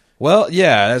 Well,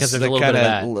 yeah, that's the kind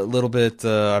of little bit.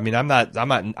 I mean, I'm not.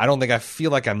 I don't think I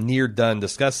feel like I'm near done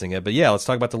discussing it. But yeah, let's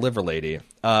talk about the liver lady.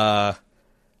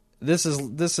 This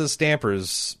is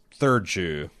Stamper's 3rd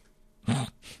shoe.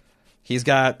 He's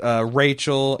got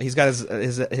Rachel. He's got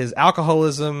his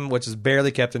alcoholism, which is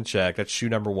barely kept in check. That's shoe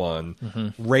number 1.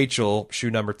 Mm-hmm. Rachel, shoe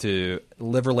number 2.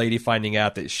 Liver lady finding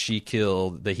out that he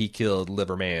killed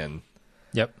Liver Man.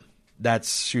 Yep,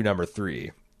 that's shoe number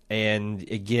 3. And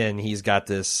again, he's got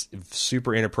this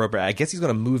super inappropriate. I guess he's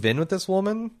going to move in with this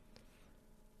woman.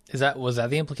 Was that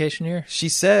the implication here? She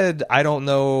said, "I don't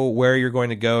know where you're going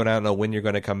to go, and I don't know when you're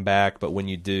going to come back. But when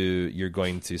you do, you're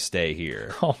going to stay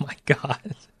here." Oh my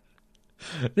god,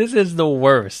 this is the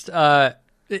worst.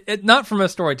 Not from a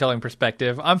storytelling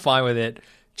perspective. I'm fine with it.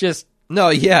 Just, No,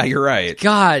 yeah, you're right.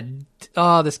 God,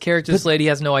 this this lady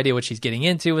has no idea what she's getting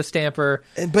into with Stamper.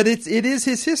 But it is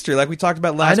his history, like we talked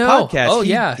about last I know. podcast. Oh,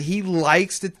 yeah. He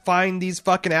likes to find these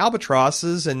fucking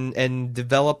albatrosses and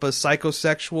develop a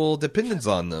psychosexual dependence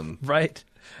on them. Right.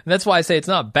 And that's why I say it's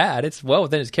not bad. It's well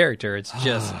within his character. It's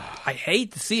just, I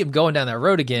hate to see him going down that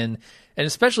road again. And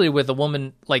especially with a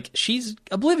woman, like, she's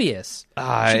oblivious.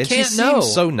 And she can't she know.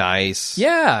 seems so nice.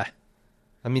 Yeah.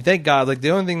 I mean, thank God. Like,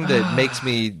 the only thing that makes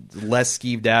me less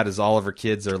skeeved out is all of her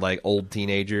kids are, like, old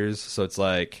teenagers. So it's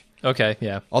like... Okay,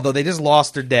 yeah. Although they just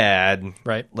lost their dad.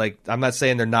 Right. Like, I'm not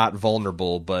saying they're not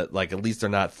vulnerable, but, like, at least they're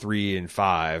not 3 and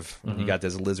 5. You got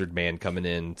this lizard man coming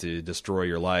in to destroy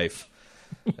your life.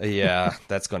 Yeah,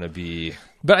 that's going to be...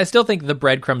 But I still think the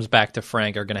breadcrumbs back to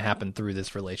Frank are going to happen through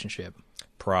this relationship.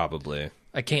 Probably.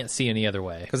 I can't see any other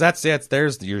way. Because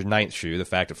there's your ninth shoe, the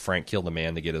fact that Frank killed a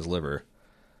man to get his liver.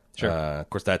 Sure. Of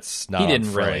course, that's not He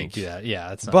didn't Frank. really do that. Yeah,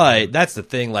 that's not But that's the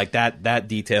thing, like, that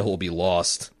detail will be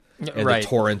lost in Right. the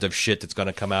torrent of shit that's going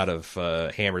to come out of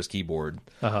Hammer's keyboard.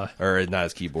 Uh-huh. Or not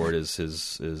his keyboard,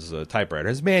 his typewriter.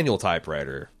 His manual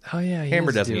typewriter. Oh, yeah.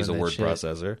 Hammer doesn't use a word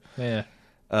processor. Yeah.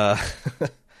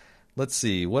 Let's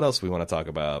see. What else we want to talk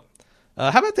about? How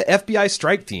about the FBI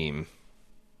strike team?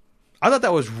 I thought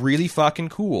that was really fucking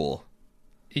cool.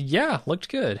 Yeah, looked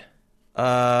good.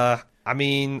 I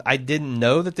mean, I didn't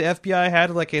know that the FBI had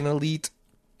like an elite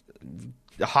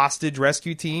hostage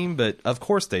rescue team, but of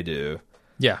course they do.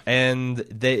 Yeah. And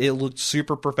it looked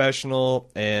super professional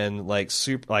and like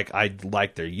I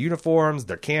liked their uniforms,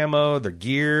 their camo, their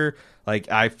gear.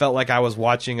 Like I felt like I was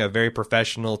watching a very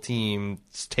professional team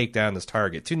take down this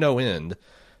target to no end.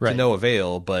 Right. To no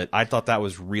avail, but I thought that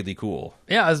was really cool.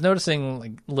 Yeah, I was noticing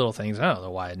like little things. I don't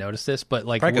know why I noticed this, but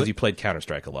like Probably because you played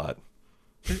Counter-Strike a lot.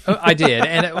 I did,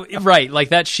 and right, like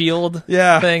that shield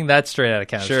thing, that's straight out of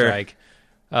Counter-Strike.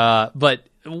 Sure. But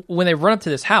when they run up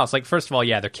to this house, like first of all,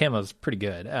 yeah, their camo's pretty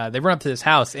good. They run up to this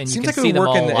house, and you can see them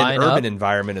all line up. Seems like it would work in an urban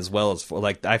environment as well as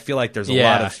like I feel like there's a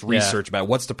lot of research about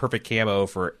what's the perfect camo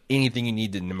for anything you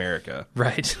need in America.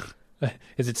 Right.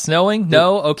 Is it snowing?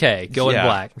 No? Okay. Go in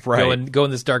black. Right. Go in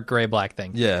this dark gray black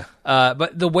thing. Yeah.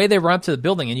 But the way they run up to the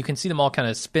building, and you can see them all kind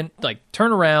of spin, like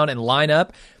turn around and line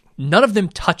up, none of them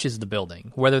touches the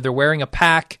building. Whether they're wearing a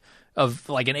pack of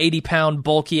like an 80-pound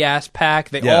bulky ass pack,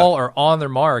 they all are on their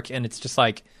mark, and it's just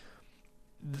like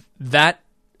the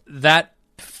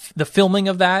filming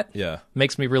of that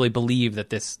makes me really believe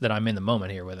that I'm in the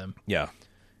moment here with him. Yeah.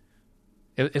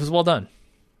 It was well done.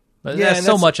 Yeah,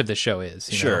 so much of this show is.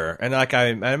 Sure, and like I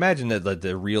imagine that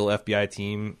the real FBI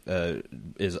team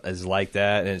is like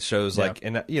that, and it shows like,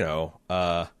 and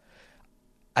I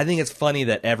think it's funny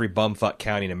that every bumfuck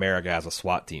county in America has a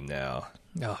SWAT team now.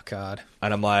 Oh God!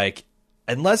 And I'm like,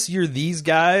 unless you're these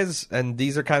guys and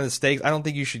these are kind of stakes, I don't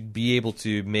think you should be able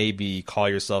to maybe call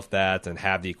yourself that and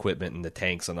have the equipment and the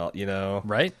tanks and all,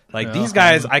 right? Like these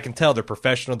guys, I can tell they're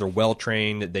professional, they're well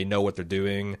trained, they know what they're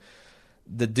doing.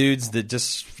 The dudes that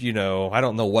just, I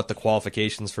don't know what the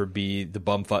qualifications for be the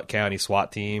bumfuck county SWAT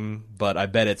team, but I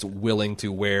bet it's willing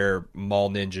to wear mall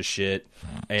ninja shit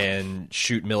and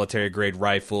shoot military grade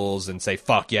rifles and say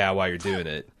fuck yeah while you're doing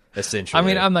it. Essentially, I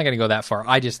mean, I'm not going to go that far.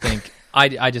 I just think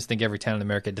I just think every town in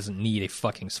America doesn't need a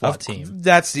fucking SWAT team.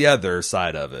 That's the other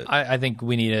side of it. I think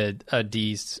we need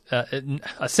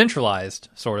a centralized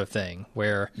sort of thing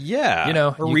where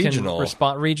a regional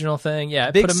regional thing.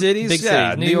 Yeah, big cities,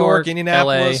 New York,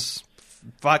 Indianapolis,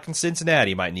 fucking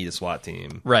Cincinnati might need a SWAT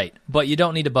team, right? But you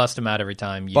don't need to bust them out every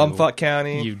time bumfuck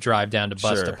county you drive down to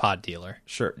bust a pot dealer.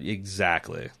 Sure,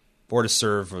 exactly, or to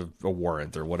serve a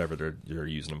warrant or whatever you're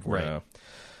using them for now.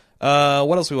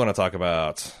 What else we want to talk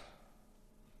about?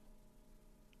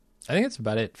 I think that's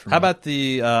about it. How about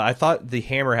I thought the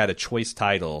Hammer had a choice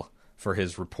title for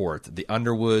his report: "The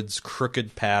Underwood's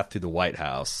Crooked Path to the White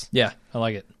House." Yeah, I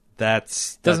like it.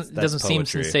 That's doesn't seem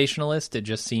sensationalist. It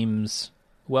just seems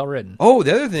well written. Oh,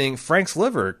 the other thing, Frank's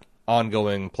liver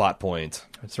ongoing plot point.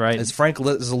 That's right. Is Frank's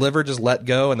liver just let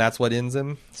go, and that's what ends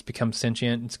him? It's become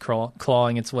sentient. It's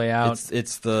clawing its way out.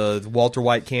 It's the Walter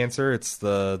White cancer. It's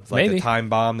the time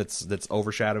bomb that's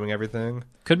overshadowing everything.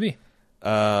 Could be.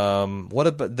 What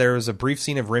about there was a brief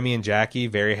scene of Remy and Jackie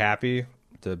very happy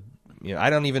to,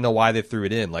 I don't even know why they threw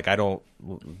it in. Like the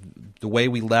way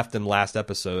we left in last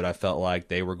episode, I felt like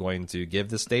they were going to give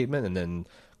the statement and then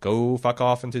go fuck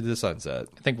off into the sunset.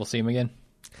 I think we'll see him again.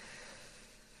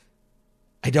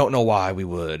 I don't know why we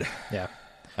would. Yeah.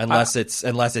 Unless it's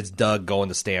Doug going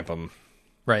to stamp him.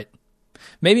 Right.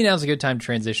 Maybe now's a good time to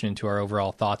transition into our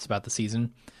overall thoughts about the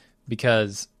season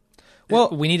because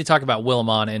we need to talk about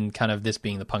Willimon and kind of this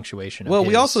being the punctuation. Of Well, we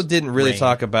his also didn't really reign.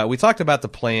 talk about. We talked about the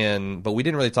plan, but we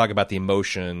didn't really talk about the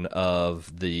emotion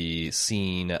of the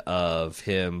scene of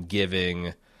him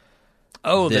giving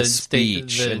the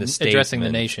speech and the addressing the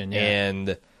statement, nation,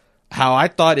 and how I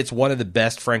thought it's one of the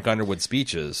best Frank Underwood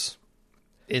speeches.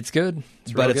 It's good,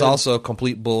 But it's also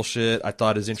complete bullshit. I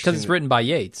thought it was interesting because it's written by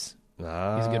Yates. He's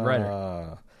a good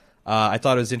writer. I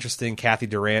thought it was interesting. Kathy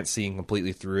Durant seeing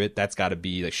completely through it. That's got to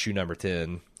be like shoe number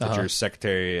 10. That your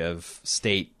Secretary of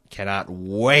State cannot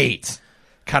wait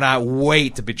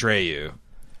to betray you.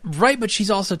 Right, but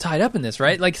she's also tied up in this,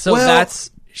 right? Like, so Well,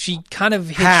 she kind of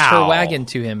hitched how? her wagon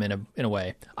to him in a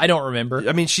way. I don't remember.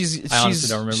 I mean, I honestly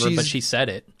don't remember, but she said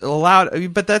it.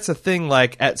 allowed. But that's the thing.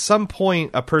 Like, at some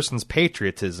point, a person's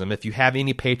patriotism, if you have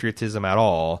any patriotism at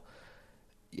all,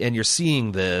 and you're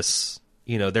seeing this,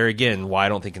 there again, why I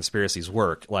don't think conspiracies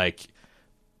work. Like,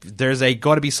 there's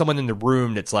got to be someone in the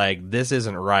room that's like, this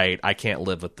isn't right. I can't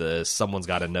live with this. Someone's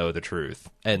got to know the truth.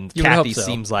 And You would hope Kathy so.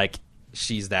 seems like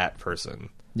she's that person.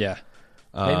 Yeah,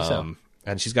 maybe so.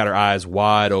 And she's got her eyes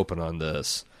wide open on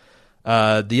this.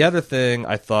 The other thing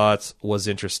I thought was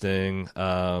interesting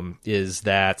is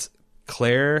that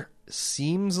Claire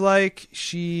seems like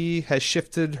she has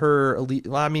shifted her elite.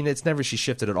 Well, I mean, it's never she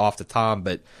shifted it off to Tom,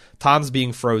 but Tom's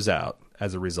being froze out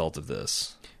as a result of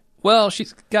this. Well,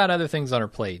 she's got other things on her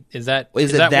plate. Is that Is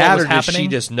is it that that, what was or does happening? she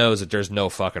just knows that there's no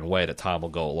fucking way that Tom will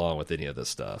go along with any of this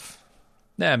stuff?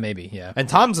 Yeah, maybe. Yeah, And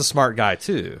Tom's a smart guy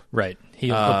too. right.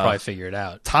 He'll probably figure it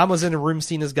out. Tom was in a room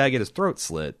seeing this guy get his throat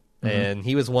slit, and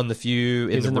he was one of the few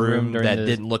in was the in the room room during that the-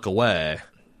 didn't look away.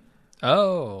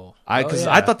 Because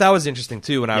I thought that was interesting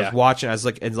too. When I was Yeah. watching, I was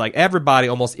like, it's like everybody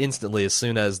almost instantly, as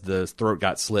soon as the throat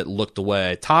got slit, looked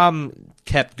away. Tom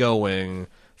kept going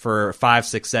for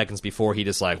 5-6 seconds before he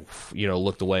just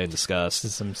looked away in disgust.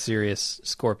 this is some serious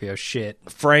Scorpio shit.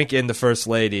 Frank and the First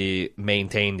Lady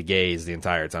maintained gaze the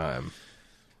entire time.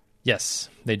 Yes,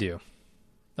 they do.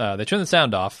 They turn the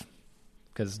sound off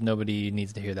because nobody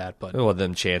needs to hear that. But Well,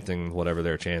 them chanting whatever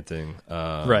they're chanting.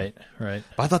 right.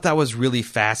 I thought that was really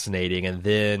fascinating. And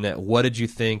then, what did you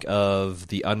think of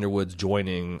the Underwoods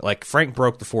joining? Like, Frank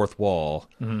broke the fourth wall,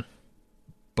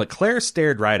 but Claire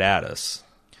stared right at us.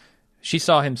 She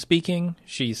saw him speaking.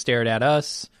 She stared at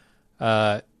us.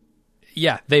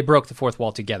 Yeah, they broke the fourth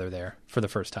wall together there for the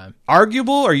first time.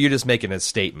 Arguable, or are you just making a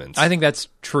statement? I think that's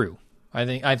true. I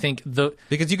think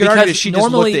because you could argue that she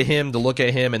normally, just looked at him to look at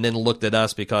him and then looked at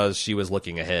us because she was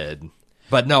looking ahead.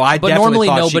 But no, But definitely normally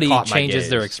thought nobody she caught my changes gaze.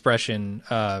 their expression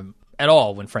at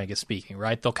all when Frank is speaking,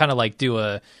 right? They'll kind of like do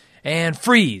a and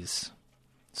freeze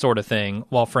sort of thing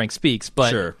while Frank speaks.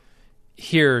 But Sure.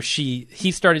 here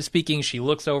he started speaking. She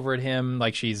looks over at him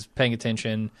like she's paying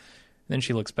attention. Then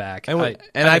she looks back. I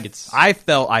think it's I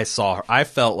felt I saw her. I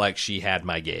felt like she had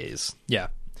my gaze. yeah,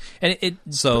 and it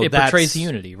So it that's- portrays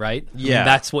unity, right? I mean, Yeah.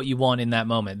 that's what you want in that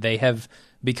moment. They have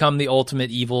become the ultimate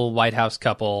evil White House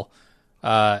couple.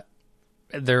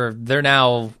 They're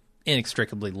now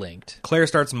inextricably linked. Claire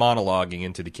starts monologuing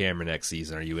into the camera next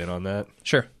season. Are you in on that?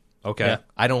 Sure. Okay. Yeah.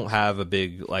 I don't have a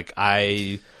big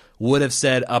I would have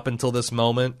said up until this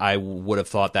moment I would have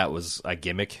thought that was a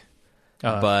gimmick.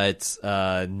 But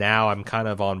now I'm kind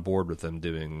of on board with them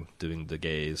doing the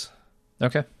gaze.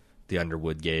 Okay. The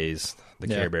Underwood gaze, the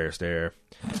Yeah. Care Bear stare.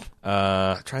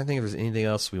 Trying to think if there's anything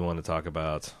else we want to talk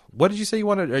about. What did you say you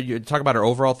wanted? You talk about our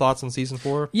overall thoughts on season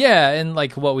 4? Yeah, and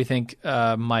like what we think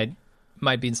might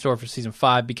be in store for season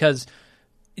 5, because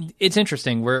it's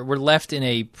interesting. We're left in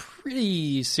a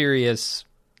pretty serious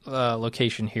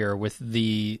location here with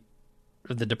the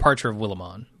departure of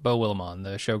Willimon, Beau Willimon,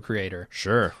 the show creator.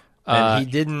 Sure. And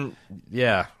he didn't.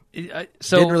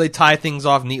 So Didn't really tie things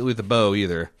off neatly with a bow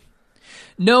either.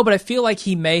 no, but I feel like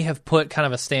he may have put kind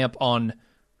of a stamp on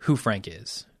who Frank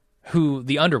is, who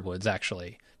the Underwoods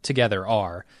actually together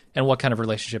are, and what kind of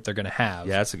relationship they're going to have.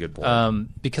 Yeah, that's a good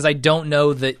point. Because I don't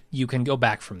know that you can go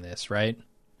back from this, right?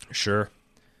 Sure.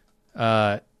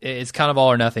 It's kind of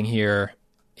all or nothing here,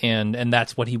 and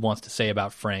that's what he wants to say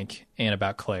about Frank and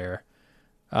about Claire.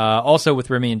 Also, with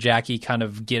Remy and Jackie kind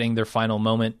of getting their final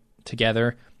moment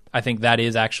together, I think that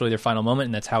is actually their final moment,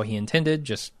 and that's how he intended.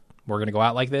 Just, we're going to go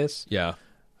out like this. Yeah.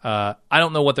 I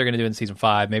don't know what they're going to do in season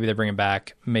 5. Maybe they bring him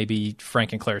back. Maybe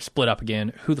Frank and Claire split up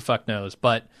again. Who the fuck knows?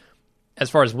 But as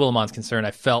far as Willimon's concerned,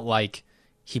 I felt like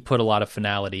he put a lot of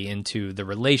finality into the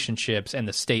relationships and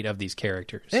the state of these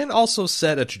characters. And also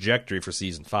set a trajectory for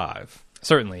season 5.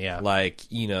 Certainly, yeah. Like,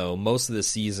 most of the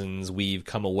seasons we've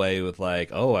come away with like,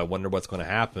 oh, I wonder what's going to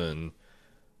happen.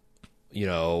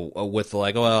 With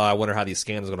like, oh, well, I wonder how these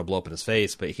scandals are going to blow up in his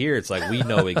face. But here it's like we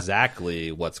know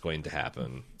exactly what's going to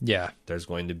happen. Yeah. There's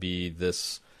going to be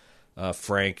this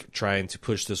Frank trying to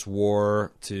push this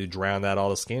war to drown out all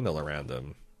the scandal around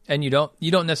him. And you don't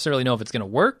necessarily know if it's going to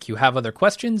work. You have other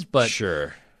questions, but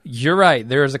Sure. You're right.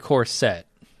 There is a course set,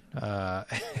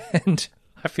 and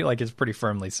I feel like it's pretty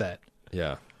firmly set.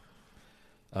 Yeah.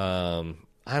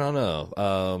 I don't know.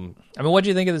 I mean, what do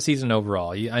you think of the season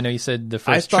overall? I know you said the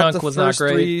I first thought chunk the was first not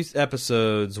great. 3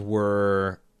 episodes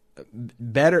were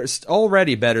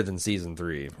already better than season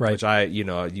 3, Right. which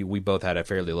we both had a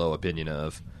fairly low opinion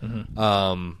of.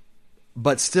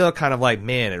 But still kind of like,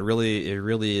 man, it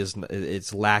really is,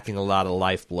 it's lacking a lot of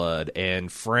lifeblood.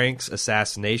 And Frank's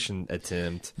assassination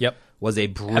attempt was a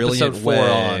brilliant Episode 4 way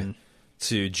on.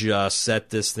 to just set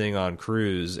this thing on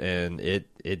cruise, and it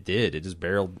did. It just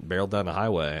barreled down the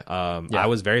highway. I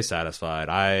was very satisfied.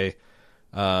 I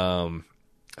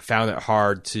found it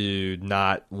hard to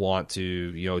not want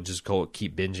to, just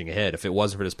keep binging ahead. If it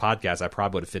wasn't for this podcast, I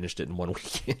probably would have finished it in one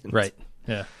weekend. Right.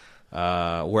 Yeah.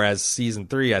 Whereas season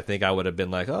 3, I think I would have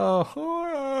been like,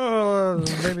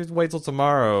 maybe wait till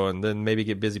tomorrow, and then maybe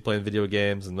get busy playing video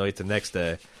games and wait the next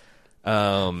day.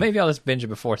 Maybe I'll just binge it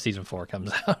before season 4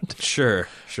 comes out. Sure.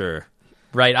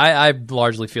 Right. I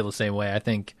largely feel the same way. I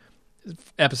think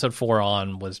episode 4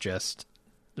 on was just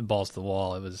balls to the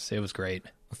wall. It was great.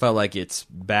 I felt like it's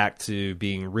back to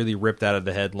being really ripped out of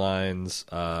the headlines,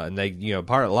 and they, a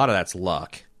lot of that's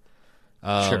luck.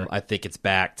 Sure. I think it's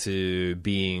back to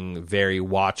being very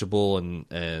watchable,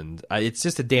 and it's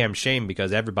just a damn shame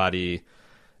because it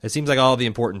seems like all the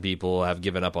important people have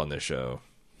given up on this show.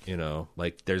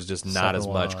 Like there's just not as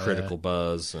much critical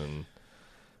buzz, and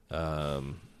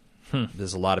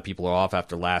there's a lot of people are off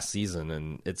after last season,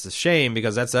 and it's a shame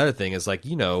because that's the other thing is like,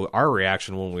 our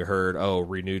reaction when we heard,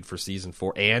 renewed for season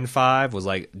 4 and 5 was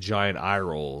like giant eye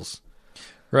rolls.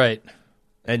 Right.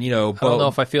 And, I don't know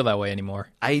if I feel that way anymore.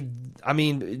 I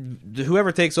mean,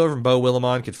 whoever takes over from Beau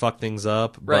Willimon could fuck things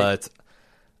up, Right. but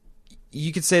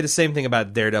you could say the same thing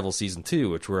about Daredevil season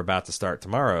 2, which we're about to start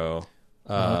tomorrow,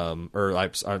 or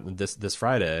like this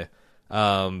Friday.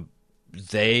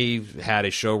 They had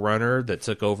a showrunner that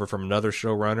took over from another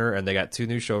showrunner, and they got 2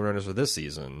 new showrunners for this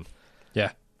season.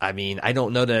 Yeah. I mean, I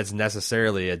don't know that it's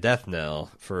necessarily a death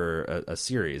knell for a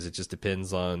series. It just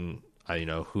depends on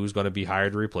who's going to be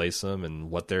hired to replace them and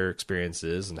what their experience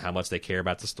is and how much they care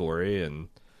about the story, and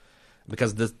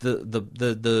because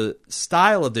the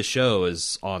style of the show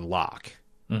is on lock.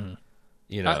 Mm-hmm.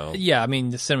 I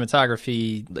mean, the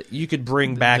cinematography. You could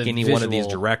bring back any one of these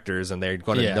visual- directors, and they're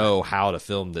going to know how to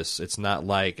film this. It's not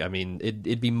like, I mean,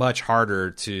 it'd be much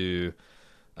harder to.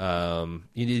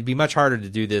 It'd be much harder to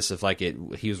do this if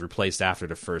he was replaced after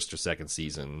the first or second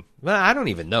season. Well, I don't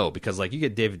even know, because like you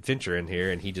get David Fincher in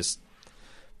here and he just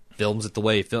films it the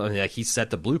way he filmed. Like he set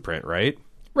the blueprint, right?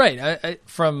 Right.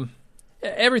 From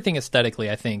everything aesthetically,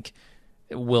 I think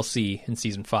we'll see in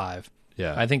season 5.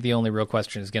 Yeah. I think the only real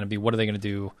question is going to be, what are they going to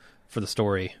do for the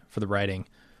story, for the writing?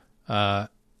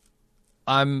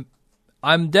 I'm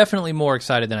definitely more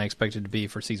excited than I expected to be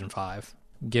for season 5,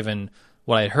 given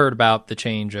what I had heard about the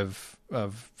change of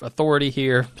authority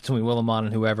here between Willimon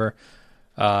and whoever,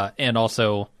 and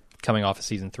also coming off of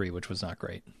season 3, which was not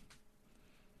great.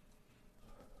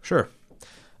 Sure.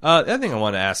 The other thing I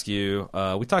want to ask you,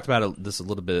 we talked about this a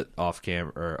little bit off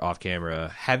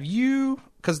camera. Have you?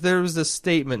 Because there was this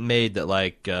statement made that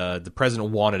the president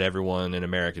wanted everyone in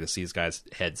America to see this guy's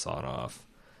head sawn off.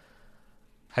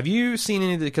 Have you seen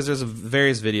any? Because there's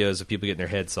various videos of people getting their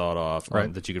head sawed off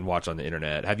that you can watch on the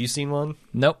internet. Have you seen one?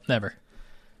 Nope, never.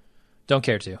 Don't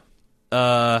care to.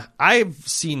 I've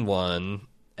seen one,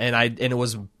 and it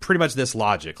was pretty much this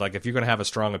logic. Like, if you're going to have a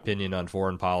strong opinion on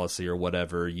foreign policy or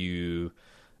whatever, you,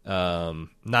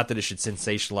 not that it should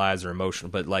sensationalize or emotional,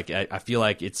 but I feel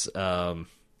like it's,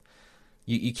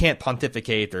 you can't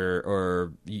pontificate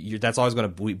or that's always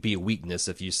going to be a weakness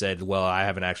if you said, well, I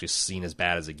haven't actually seen as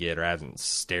bad as it get, or I haven't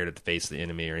stared at the face of the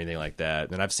enemy or anything like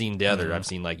that. And I've seen I've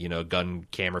seen gun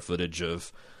camera footage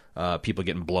of people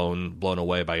getting blown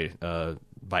away by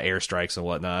airstrikes and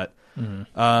whatnot.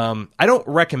 Mm-hmm. I don't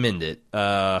recommend it.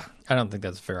 I don't think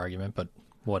that's a fair argument, but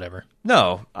whatever.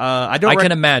 No, I don't. I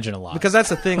can imagine a lot, because that's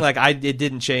the thing. It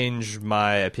didn't change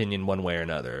my opinion one way or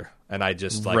another, and I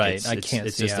just right.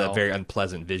 It's just a very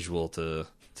unpleasant visual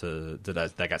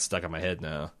that got stuck in my head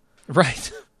now.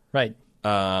 Right, right.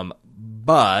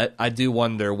 But I do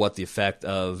wonder what the effect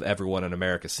of everyone in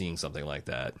America seeing something like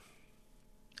that.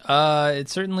 It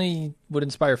certainly would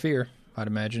inspire fear, I'd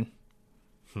imagine.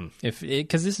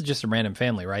 Because this is just a random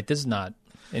family, right? This is not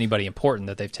anybody important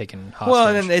that they've taken hostage.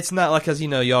 Well, and it's not like, because,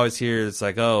 you always hear it's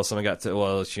like, oh, someone got to,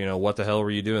 well, what the hell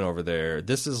were you doing over there?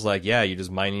 This is like, yeah, you're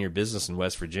just minding your business in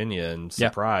West Virginia, and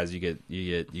surprise, you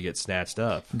get snatched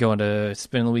up. Going to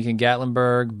spend the week in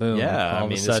Gatlinburg, boom. Yeah, all I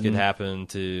mean, of a sudden, this could happen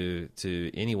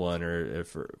to anyone or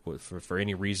for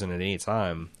any reason at any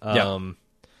time.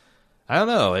 I don't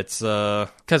know. It's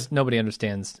because nobody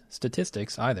understands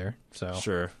statistics either. So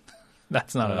sure,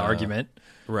 that's not an argument,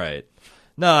 right?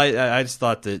 No, I just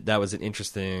thought that was an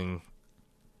interesting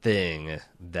thing,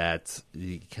 that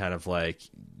you kind of like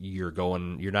you're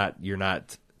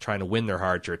not trying to win their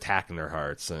hearts, you're attacking their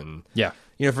hearts, and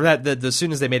for that, as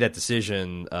soon as they made that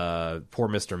decision, poor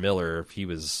Mr. Miller, he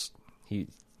was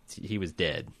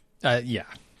dead. Yeah,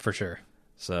 for sure.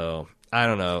 So I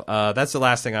don't know. That's the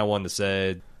last thing I wanted to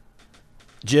say.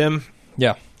 Jim,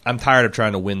 I'm tired of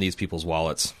trying to win these people's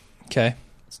wallets. Okay.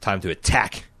 It's time to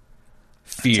attack.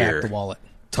 Fear. Attack the wallet.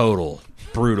 Total.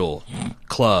 Brutal.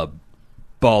 Club.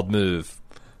 Bald move.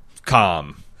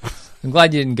 Calm. I'm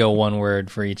glad you didn't go one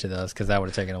word for each of those, because that would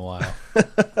have taken a while.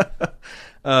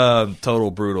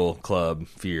 Total. Brutal. Club.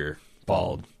 Fear.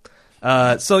 Bald.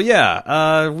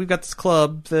 We've got this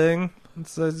club thing.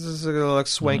 It's just a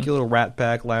swanky little Rat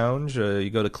Pack lounge. You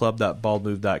go to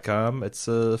club.baldmove.com. It's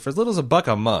for as little as $1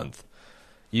 a month.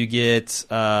 You get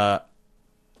at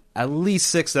least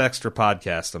 6 extra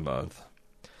podcasts a month.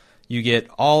 You get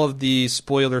all of the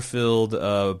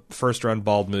spoiler-filled first-run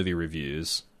Bald movie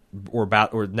reviews. Or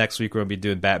next week we're going to be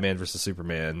doing Batman vs.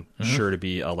 Superman. Sure to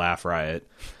be a laugh riot.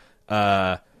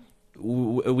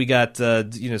 We got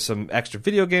some extra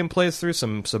video game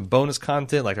playthrough, some bonus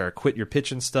content like our Quit Your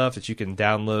Pitching stuff that you can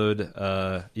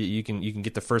download. You can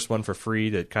get the first one for free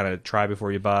to kind of try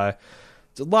before you buy.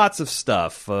 So lots of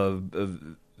stuff.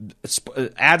 Ad-free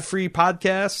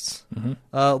podcasts.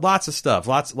 Lots of stuff.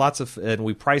 Lots of, and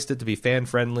we priced it to be fan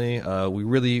friendly. We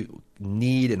really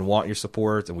need and want your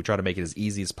support, and we try to make it as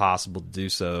easy as possible to do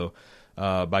so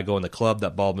by going to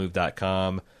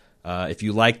club.baldmove.com. If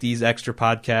you like these extra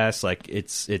podcasts, like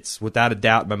it's without a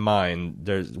doubt in my mind,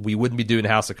 we wouldn't be doing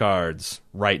House of Cards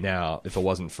right now if it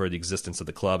wasn't for the existence of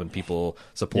the club and people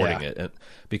supporting it.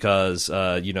 Because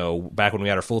back when we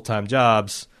had our full-time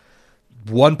jobs,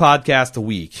 1 podcast a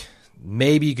week,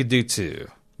 maybe you could do 2.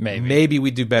 Maybe we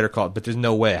do Better Call, but there's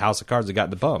no way House of Cards have gotten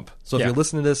the bump. So if you're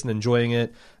listening to this and enjoying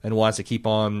it and wants to keep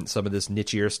on some of this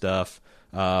nichier stuff,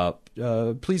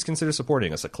 please consider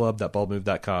supporting us at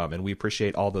club.baldmove.com, and we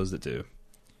appreciate all those that do.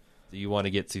 Do you want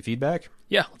to get to feedback?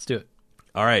 Yeah, let's do it.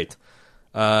 All right.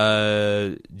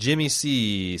 Jimmy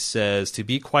C says, to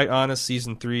be quite honest,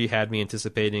 season 3 had me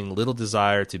anticipating little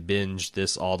desire to binge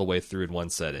this all the way through in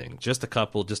one setting. Just a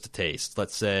couple, just a taste.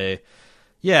 Let's say,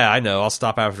 I know, I'll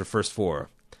stop after the first 4.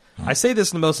 I say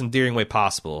this in the most endearing way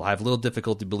possible. I have little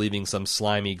difficulty believing some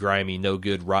slimy, grimy,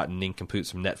 no-good, rotten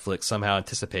nincompoops from Netflix somehow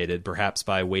anticipated, perhaps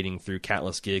by wading through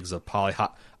countless gigs of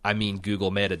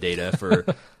Google metadata for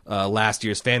last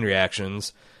year's fan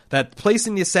reactions, that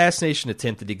placing the assassination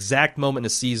attempt at the exact moment in a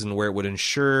season where it would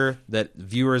ensure that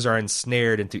viewers are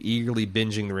ensnared into eagerly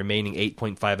binging the remaining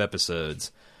 8.5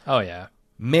 episodes. Oh, yeah.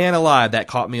 Man alive, that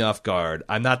caught me off guard.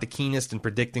 I'm not the keenest in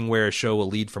predicting where a show will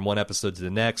lead from one episode to the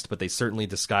next, but they certainly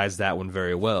disguised that one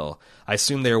very well. I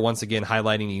assume they are once again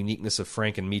highlighting the uniqueness of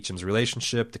Frank and Meacham's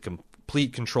relationship, the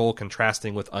complete control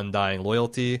contrasting with undying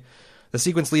loyalty. The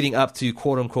sequence leading up to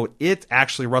quote-unquote it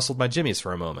actually rustled my jimmies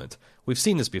for a moment. We've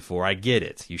seen this before, I get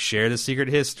it. You share the secret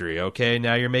history. Okay,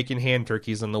 now you're making hand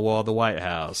turkeys on the wall of the White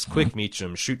House. Quick,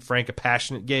 Meacham, shoot Frank a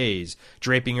passionate gaze,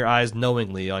 draping your eyes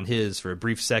knowingly on his for a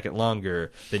brief second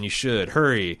longer than you should.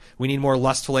 Hurry, we need more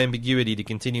lustful ambiguity to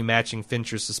continue matching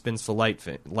Fincher's suspenseful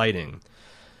lighting.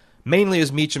 Mainly it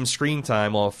was Meacham's screen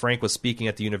time while Frank was speaking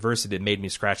at the university that made me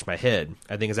scratch my head.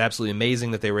 I think it's absolutely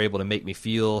amazing that they were able to make me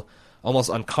feel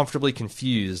almost uncomfortably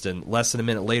confused, and less than a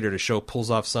minute later the show pulls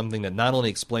off something that not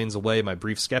only explains away my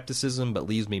brief skepticism, but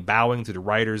leaves me bowing to the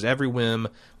writer's every whim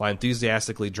while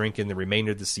enthusiastically drinking the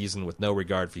remainder of the season with no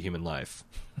regard for human life.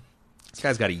 This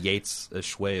guy's got a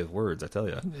Yeats-ish way of words, I tell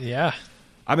you. Yeah.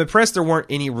 I'm impressed there weren't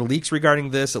any leaks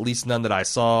regarding this, at least none that I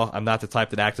saw. I'm not the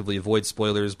type that actively avoids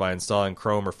spoilers by installing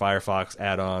Chrome or Firefox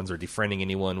add-ons or defriending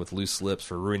anyone with loose lips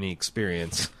for ruining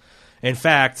experience. In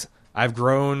fact, I've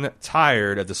grown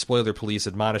tired of the spoiler police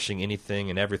admonishing anything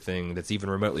and everything that's even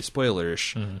remotely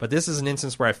spoilerish, but this is an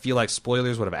instance where I feel like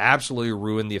spoilers would have absolutely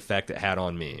ruined the effect it had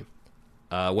on me.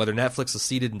 Whether Netflix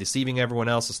succeeded in deceiving everyone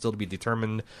else is still to be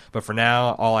determined, but for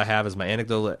now, all I have is my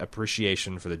anecdotal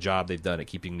appreciation for the job they've done at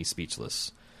keeping me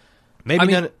speechless.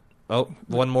 Oh,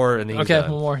 one more and then he's Okay,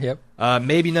 done. one more. Yep.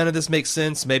 Maybe none of this makes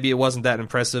sense. Maybe it wasn't that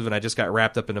impressive, and I just got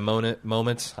wrapped up in a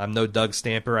moment. I'm no Doug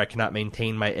Stamper. I cannot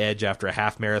maintain my edge after a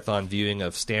half-marathon viewing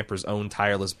of Stamper's own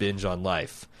tireless binge on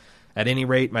life. At any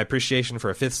rate, my appreciation for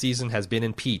a 5th season has been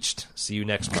impeached. See you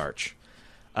next March.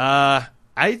 I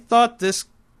thought this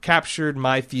captured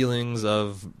my feelings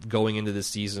of going into this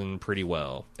season pretty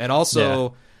well. And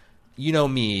also, you know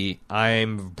me,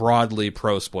 I'm broadly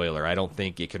pro-spoiler. I don't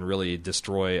think it can really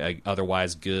destroy a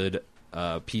otherwise good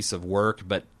piece of work,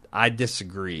 but I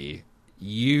disagree.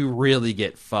 You really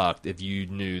get fucked if you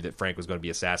knew that Frank was going to be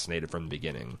assassinated from the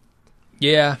beginning.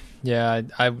 Yeah,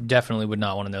 I definitely would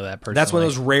not want to know that personally. That's one of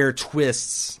those rare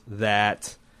twists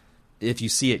that if you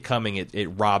see it coming, it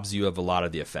robs you of a lot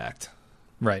of the effect.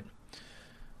 Right.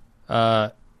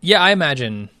 Yeah, I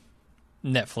imagine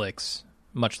Netflix,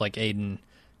 much like Aiden,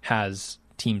 has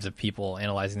teams of people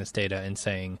analyzing this data and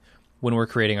saying, when we're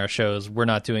creating our shows, we're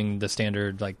not doing the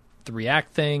standard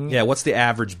 3-act thing. Yeah, what's the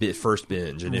average first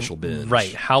binge, initial binge?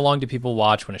 Right. How long do people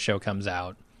watch when a show comes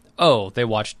out? Oh, they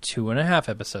watch 2.5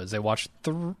 episodes.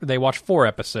 They watch 4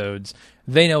 episodes.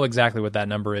 They know exactly what that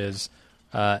number is,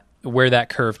 where that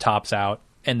curve tops out,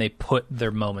 and they put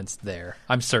their moments there.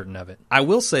 I'm certain of it. I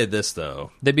will say this,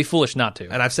 though. They'd be foolish not to.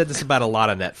 And I've said this about a lot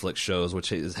of Netflix shows, which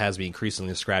has me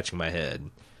increasingly scratching my head.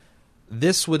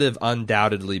 This would have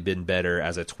undoubtedly been better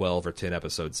as a 12 or 10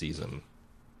 episode season.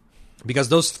 Because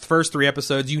those first 3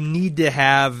 episodes, you need to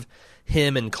have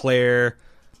him and Claire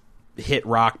hit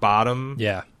rock bottom.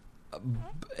 Yeah.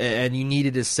 And you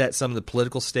needed to set some of the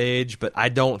political stage, but I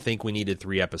don't think we needed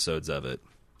 3 episodes of it.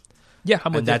 Yeah,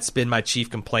 and that's been my chief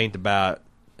complaint about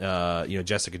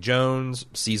Jessica Jones,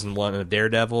 season 1 of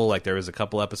Daredevil. There was a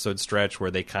couple episode stretch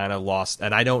where they kind of lost,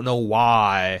 and I don't know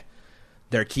why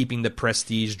they're keeping the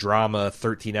prestige drama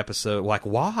 13 episode.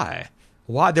 Why?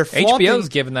 They're flaunting. HBO's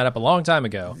given that up a long time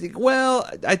ago. Well,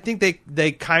 I think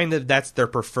they kind of, that's their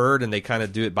preferred, and they kind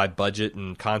of do it by budget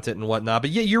and content and whatnot.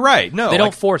 But yeah, you're right. No, they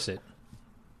don't force it.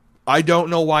 I don't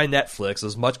know why Netflix,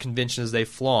 as much convention as they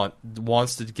flaunt,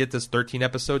 wants to get this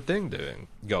 13-episode thing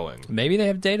going. Maybe they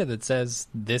have data that says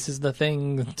this is the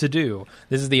thing to do.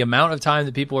 This is the amount of time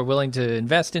that people are willing to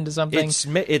invest into something.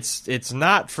 It's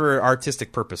not for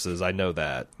artistic purposes. I know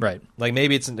that. Right.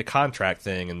 Maybe it's in the contract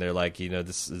thing, and they're like,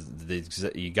 this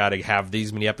is you got to have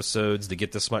these many episodes to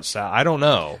get this much salary. I don't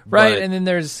know. Right, and then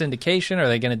there's syndication. Are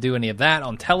they going to do any of that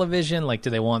on television? Do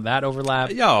they want that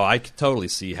overlap? Yo, I could totally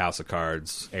see House of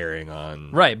Cards airing on.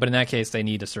 Right, but in that case, they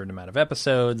need a certain amount of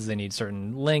episodes. They need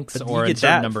certain links or a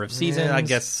certain number of seasons. Yeah, I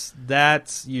guess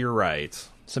you're right.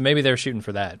 So maybe they're shooting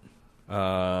for that.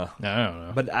 I don't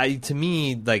know. But to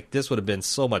me, this would have been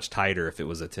so much tighter if it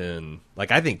was a 10.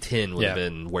 I think 10 would have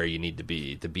been where you need to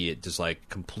be it just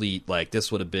complete.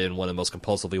 This would have been one of the most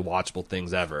compulsively watchable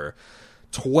things ever.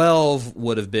 12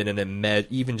 would have been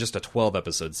even just a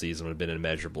 12-episode season would have been an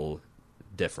immeasurable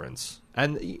difference.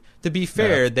 And to be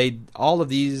fair, all of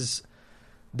these,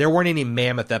 there weren't any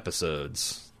mammoth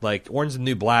episodes. Orange is the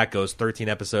New Black goes 13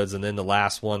 episodes, and then the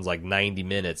last one's 90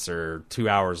 minutes or 2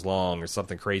 hours long or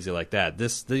something crazy like that.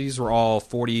 These were all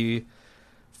 43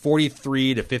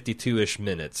 to 52-ish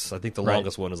minutes. I think the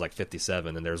longest one was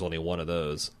 57, and there's only one of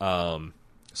those.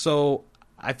 So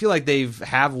I feel like they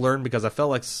have learned, because I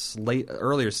felt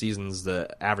earlier seasons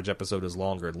the average episode is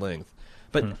longer in length.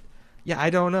 But yeah,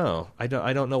 I don't know. I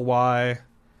don't know why.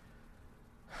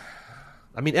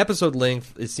 I mean, episode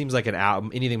length, it seems like an hour,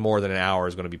 anything more than an hour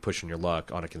is going to be pushing your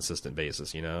luck on a consistent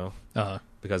basis,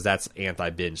 because that's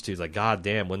anti-binge too. It's God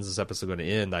damn, when's this episode going to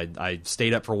end? I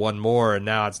stayed up for one more, and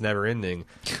now it's never ending.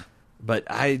 But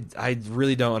I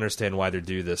really don't understand why they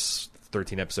do this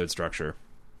 13-episode structure.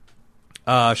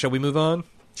 Shall we move on?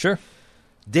 Sure.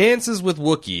 Dances with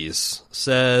Wookiees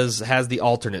has the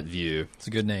alternate view. It's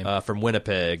a good name. From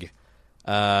Winnipeg.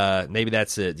 Maybe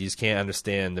that's it. You just can't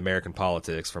understand American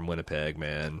politics from Winnipeg,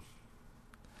 man.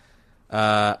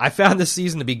 I found this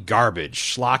season to be garbage.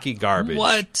 Schlocky garbage.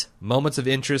 What? Moments of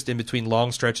interest in between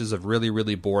long stretches of really,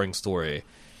 really boring story.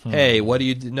 Hey, what do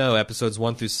you know? Episodes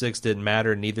 1 through 6 didn't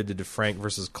matter, neither did the Frank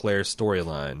versus Claire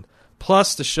storyline.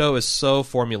 Plus, the show is so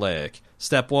formulaic.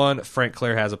 Step 1, Frank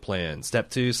Claire has a plan. Step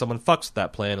 2, someone fucks with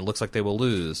that plan and looks like they will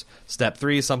lose. Step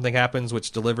 3, something happens which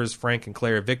delivers Frank and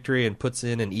Claire a victory and puts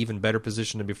in an even better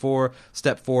position than before.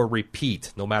 Step 4,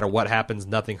 repeat. No matter what happens,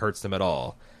 nothing hurts them at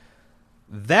all.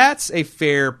 That's a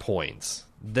fair point.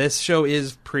 This show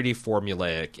is pretty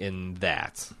formulaic in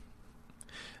that.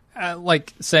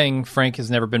 Saying Frank has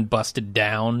never been busted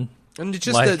down And it's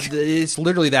just Like- it's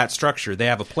literally that structure. They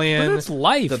have a plan. But it's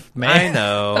life, man. I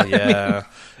know, yeah.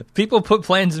 People put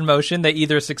plans in motion. They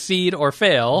either succeed or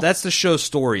fail. That's the show's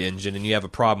story engine, and you have a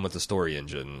problem with the story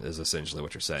engine, is essentially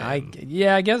what you're saying.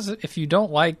 I guess if you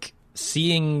don't like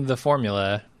seeing the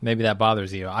formula, maybe that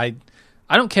bothers you. I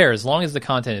don't care as long as the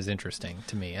content is interesting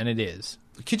to me, and it is.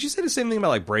 Could you say the same thing about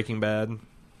like Breaking Bad?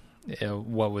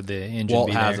 What would the engine Walt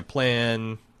be has there? a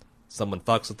plan. Someone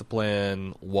fucks with the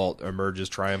plan. Walt emerges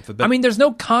triumphant. But I mean, there's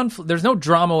no conflict. There's no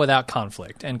drama without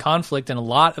conflict, and conflict in a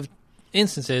lot of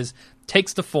instances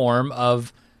takes the form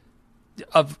of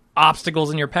obstacles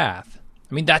in your path.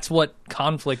 I mean, that's what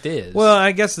conflict is. well,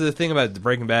 I guess the thing about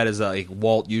Breaking Bad is that like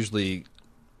Walt usually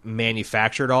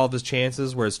manufactured all of his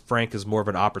chances, whereas Frank is more of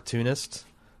an opportunist.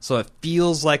 So it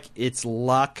feels like it's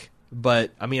luck,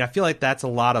 but I mean, I feel like that's a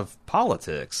lot of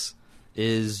politics.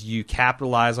 Is you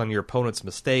capitalize on your opponent's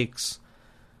mistakes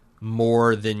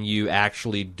more than you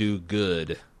actually do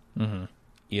good. Mm-hmm.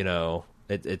 You know,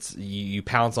 it's you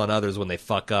pounce on others when they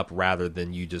fuck up rather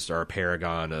than you just are a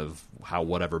paragon of how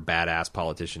whatever badass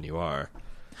politician you are,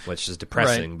 which is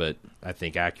depressing, but I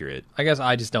think accurate. I guess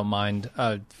I just don't mind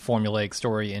a formulaic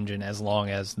story engine as long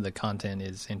as the content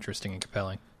is interesting and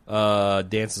compelling.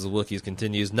 Dances of Wookiees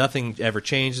continues. Nothing ever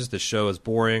changes. The show is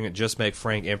boring. Just make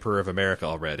Frank Emperor of America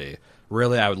already.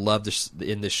 Really, I would love to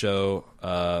end this show.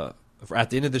 At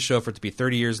the end of the show, for it to be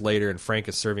 30 years later, and Frank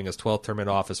is serving his 12th term in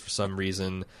office for some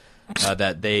reason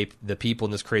that the people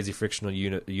in this crazy fictional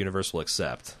universe will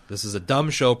accept. This is a dumb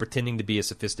show pretending to be a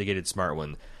sophisticated, smart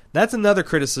one. That's another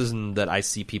criticism that I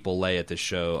see people lay at this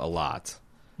show a lot.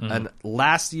 Mm-hmm. And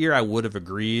last year I would have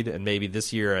agreed, and maybe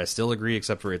this year I still agree,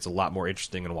 except for it's a lot more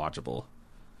interesting and watchable.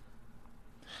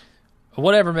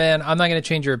 Whatever, man. I'm not going to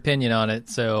change your opinion on it.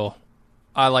 So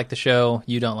I like the show.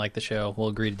 You don't like the show. We'll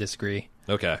agree to disagree.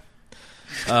 Okay.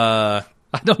 I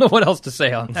don't know what else to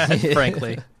say on that,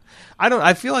 frankly.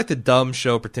 I feel like the dumb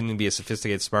show pretending to be a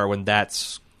sophisticated, smart one,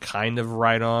 that's kind of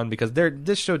right on, because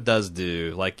this show does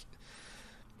do, like,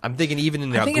 I'm thinking even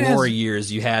in our glory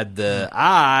years, you had the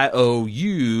IOUDE,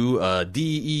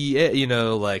 you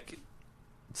know, like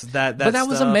that. But that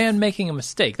was a stuff. man making a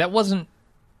mistake. That wasn't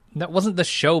the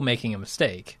show making a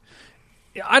mistake.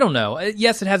 I don't know.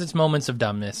 Yes, it has its moments of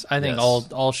dumbness. I think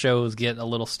all shows get a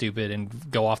little stupid and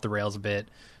go off the rails a bit,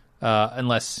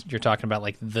 unless you're talking about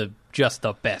like the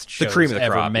best shows the cream of the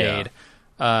ever crop, made.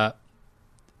 Yeah.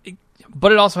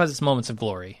 But it also has its moments of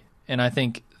glory, and I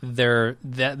think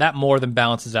that more than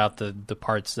balances out the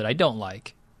parts that I don't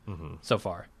like so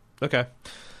far. Okay.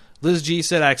 Liz G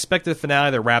said, I expected a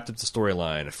finale that wrapped up the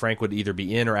storyline. Frank would either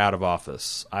be in or out of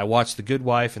office. I watched The Good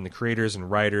Wife, and the creators and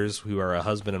writers, who are a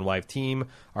husband and wife team,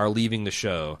 are leaving the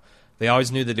show. They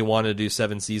always knew that they wanted to do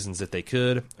 7 seasons if they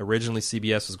could. Originally,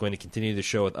 CBS was going to continue the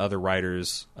show with other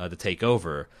writers to take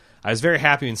over. I was very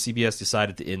happy when CBS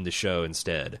decided to end the show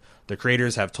instead. The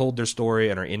creators have told their story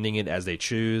and are ending it as they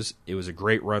choose. It was a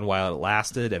great run while it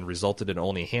lasted and resulted in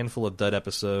only a handful of dud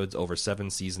episodes over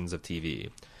 7 seasons of TV.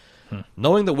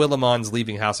 Knowing that Willimon's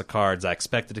leaving House of Cards, I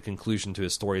expected a conclusion to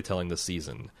his storytelling this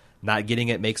season. Not getting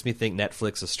it makes me think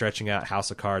Netflix is stretching out House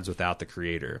of Cards without the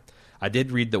creator. I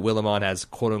did read that Willimon has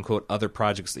quote-unquote other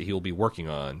projects that he will be working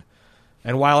on.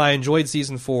 And while I enjoyed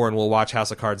Season 4 and will watch House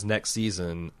of Cards next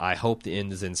season, I hope the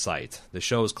end is in sight. The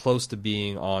show is close to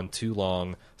being on too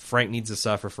long. Frank needs to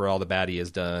suffer for all the bad he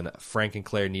has done. Frank and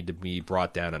Claire need to be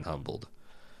brought down and humbled.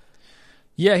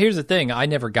 Yeah, here's the thing. I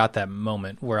never got that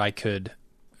moment where I could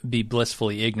be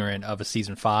blissfully ignorant of a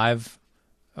Season 5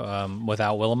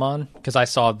 without Willimon, because I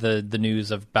saw the news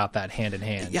about that hand in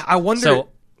hand. Yeah, I wonder... So,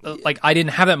 like, I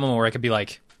didn't have that moment where I could be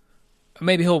like,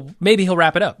 maybe he'll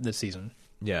wrap it up this season.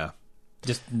 Yeah.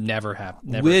 Just never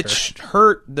happened. Which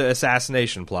hurt the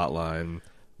assassination plotline.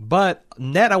 But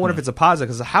net, I wonder if it's a positive,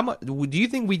 because how much do you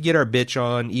think we get our bitch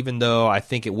on, even though I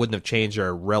think it wouldn't have changed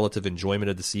our relative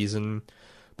enjoyment of the season?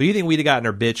 But do you think we'd have gotten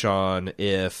our bitch on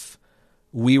if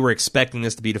we were expecting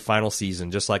this to be the final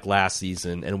season, just like last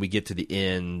season, and we get to the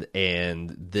end,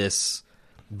 and this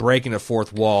breaking the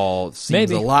fourth wall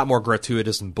seems a lot more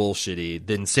gratuitous and bullshitty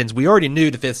than, since we already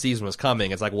knew the 5th season was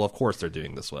coming, it's like, well, of course they're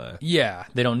doing this way. Yeah,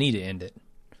 they don't need to end it.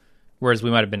 Whereas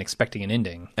we might have been expecting an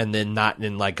ending. And then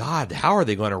like, God, how are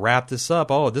they going to wrap this up?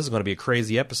 Oh, this is going to be a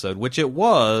crazy episode, which it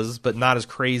was, but not as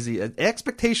crazy.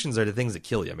 Expectations are the things that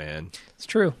kill you, man. It's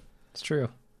true. It's true.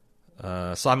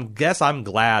 So I'm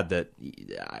glad that,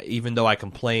 even though I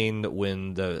complained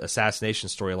when the assassination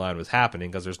storyline was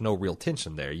happening, because there's no real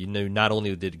tension there. You knew not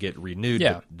only did it get renewed,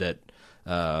 but that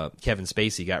Kevin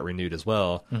Spacey got renewed as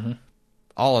well. Mm-hmm.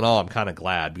 All in all, I'm kind of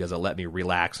glad, because it let me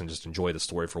relax and just enjoy the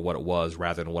story for what it was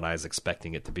rather than what I was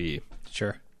expecting it to be.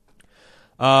 Sure.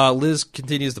 Liz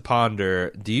continues to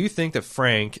ponder, do you think that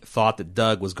Frank thought that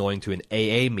Doug was going to an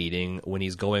AA meeting when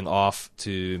he's going off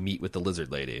to meet with the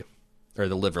lizard lady? Or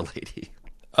the liver lady.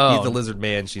 Oh. He's the lizard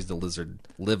man, she's the lizard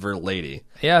liver lady.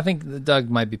 Yeah, I think Doug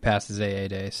might be past his AA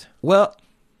days. Well,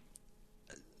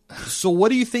 so what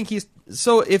do you think he's...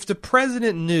 So if the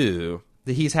president knew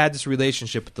that he's had this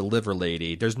relationship with the liver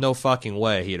lady, there's no fucking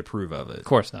way he'd approve of it. Of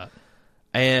course not.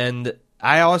 And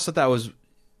I always thought that was...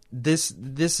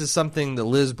 This is something that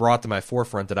Liz brought to my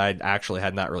forefront that I actually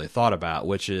had not really thought about,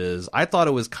 which is I thought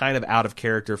it was kind of out of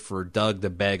character for Doug to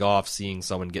beg off seeing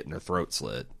someone getting their throat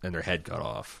slit and their head cut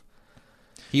off.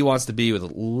 He wants to be with a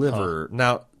liver.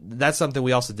 Now, that's something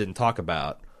we also didn't talk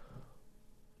about.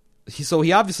 So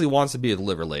he obviously wants to be with a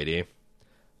liver lady,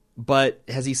 but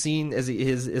has he seen, is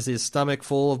his stomach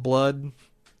full of blood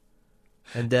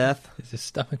and death? Is his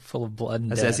stomach full of blood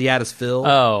and death? Has he had his fill?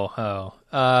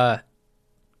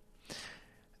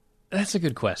 That's a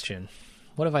good question.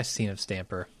 What have I seen of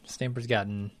Stamper? Stamper's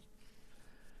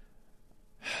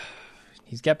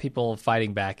he's got people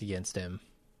fighting back against him,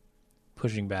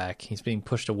 pushing back. He's being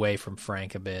pushed away from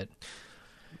Frank a bit.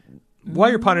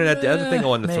 While you're pondering that, the other thing I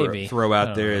wanted to Maybe. throw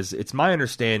out there is it's my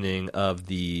understanding of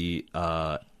the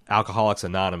Alcoholics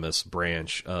Anonymous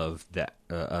branch of that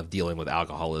of dealing with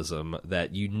alcoholism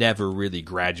that you never really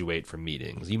graduate from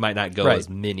meetings. You might not go as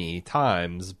many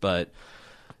times, but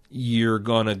you're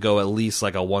going to go at least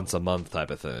like a once a month type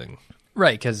of thing.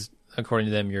 Right, because according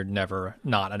to them, you're never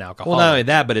not an alcoholic. Well, not only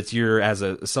that, but it's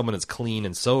someone that's clean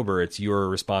and sober, it's your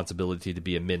responsibility to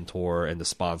be a mentor and to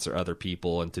sponsor other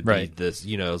people and to be this,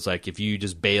 it's like if you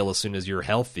just bail as soon as you're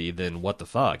healthy, then what the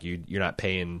fuck? You're not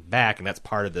paying back, and that's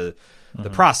part of the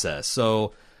process.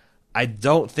 So I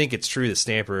don't think it's true that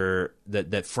Stamper,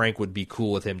 that Frank would be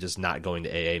cool with him just not going to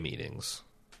AA meetings.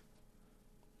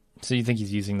 So you think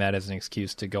he's using that as an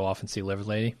excuse to go off and see Liver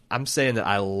Lady? I'm saying that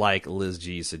I like Liz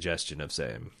G's suggestion of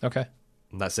same. Okay.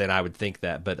 I'm not saying I would think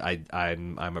that, but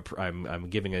I'm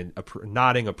giving a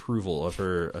nodding approval of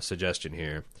her suggestion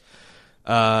here.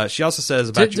 She also says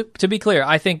about to be clear,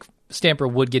 I think Stamper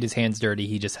would get his hands dirty.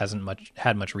 He just hasn't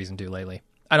had much reason to lately.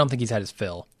 I don't think he's had his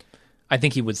fill. I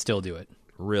think he would still do it.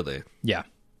 Really? Yeah.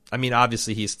 I mean,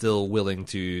 obviously he's still willing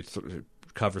to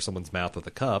cover someo's mouth with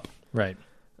a cup. Right.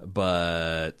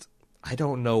 But I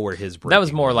don't know where his that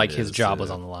was more like his job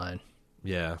was on the line.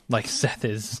 Yeah. Like Seth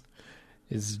is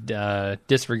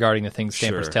disregarding the things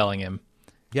Stamper's telling him.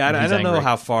 Yeah, I don't know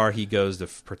how far he goes to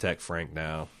protect Frank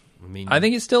now. I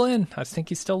think he's still in. I think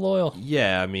he's still loyal.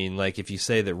 Yeah, I mean, like if you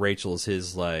say that Rachel is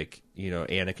his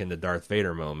Anakin to Darth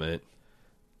Vader moment,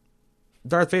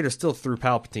 Darth Vader still threw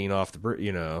Palpatine off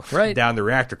the down the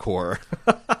reactor core.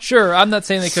 Sure, I'm not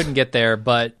saying they couldn't get there,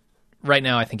 but right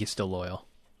now I think he's still loyal.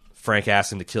 Frank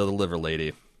asked him to kill the liver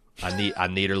lady. I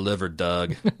need her liver,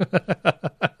 Doug. He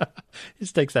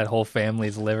just takes that whole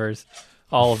family's livers,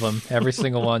 all of them, every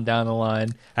single one down the line.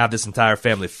 Have this entire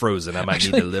family frozen. I might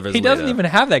need the livers. He doesn't even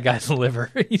have that guy's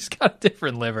liver. He's got a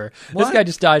different liver. What? This guy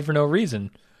just died for no reason.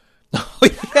 Oh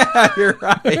yeah, you're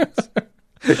right.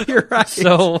 You're right.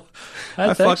 So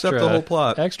that's I fucked up the whole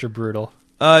plot. Extra brutal.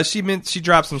 She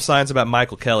dropped some signs about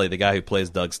Michael Kelly, the guy who plays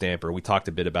Doug Stamper. We talked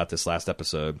a bit about this last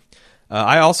episode.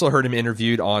 I also heard him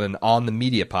interviewed on an On the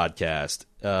Media podcast.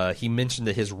 He mentioned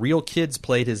that his real kids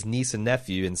played his niece and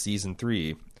nephew in season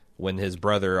 3 when his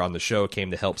brother on the show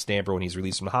came to help Stamper when he's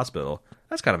released from the hospital.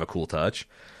 That's kind of a cool touch.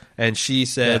 And she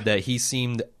said that he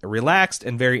seemed relaxed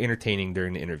and very entertaining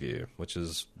during the interview, which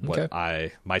is what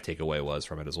my takeaway was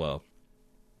from it as well.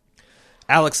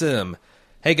 Alex M.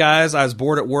 Hey guys, I was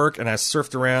bored at work and I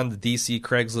surfed around the DC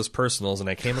Craigslist personals and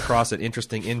I came across an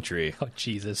interesting entry. Oh,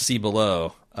 Jesus. See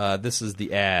below. This is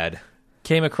the ad.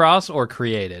 Came across or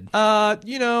created?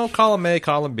 Column A,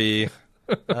 column B.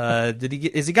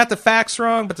 Is he got the facts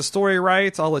wrong, but the story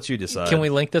right? I'll let you decide. Can we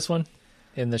link this one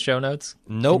in the show notes?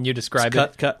 Nope. Can you describe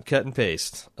it? Cut and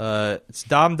paste. It's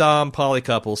Dom poly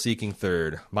couple seeking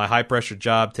third. My high pressure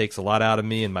job takes a lot out of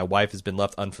me and my wife has been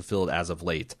left unfulfilled as of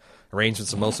late.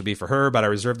 Arrangements will mostly be for her, but I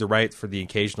reserve the right for the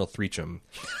occasional threechum.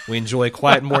 We enjoy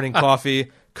quiet morning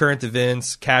coffee, current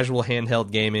events, casual handheld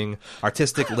gaming,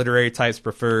 artistic literary types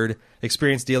preferred,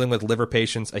 experience dealing with liver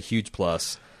patients a huge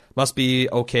plus. Must be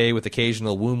okay with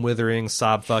occasional womb withering,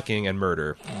 sob fucking, and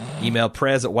murder. Email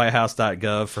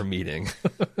prez@whitehouse.gov for meeting.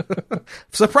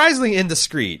 Surprisingly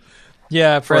indiscreet.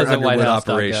 Yeah,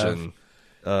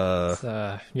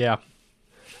 prez@whitehouse.gov. Yeah.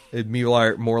 It'd be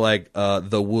more like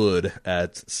the wood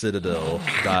at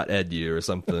citadel.edu or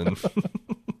something.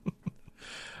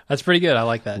 That's pretty good. I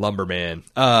like that. Lumberman.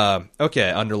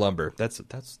 Okay, Under Lumber.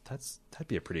 That'd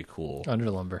be a pretty cool Under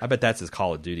Lumber. I bet that's his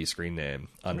Call of Duty screen name.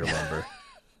 Under Lumber.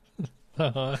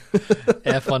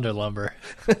 F under lumber.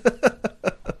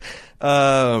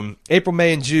 April,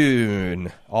 May, and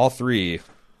June, all three.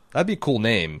 That'd be a cool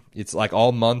name. It's like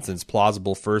all months and it's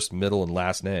plausible first, middle, and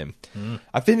last name.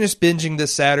 I finished binging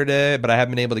this Saturday, but I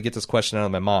haven't been able to get this question out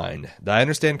of my mind. Did I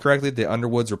understand correctly that the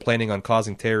Underwoods were planning on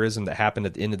causing terrorism that happened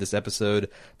at the end of this episode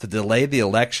to delay the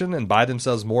election and buy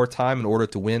themselves more time in order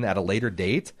to win at a later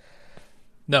date?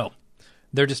 No.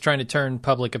 They're just trying to turn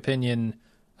public opinion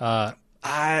in the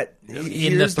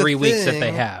Here's 3 weeks that thing.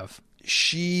 they have.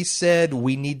 She said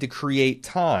we need to create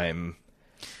time.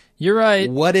 You're right.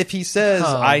 What if he says,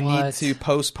 I need what? to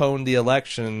postpone the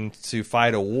election to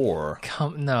fight a war?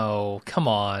 Come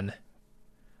on.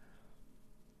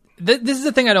 This is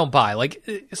the thing I don't buy. Like,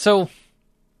 so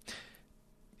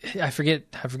I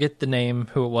forget the name,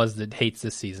 who it was that hates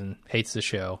this season, hates the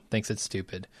show, thinks it's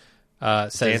stupid.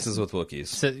 Says, Dances with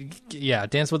Wookiees.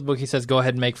 Dance with Wookiee says, go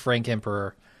ahead and make Frank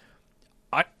emperor.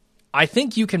 I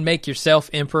think you can make yourself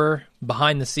emperor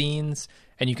behind the scenes,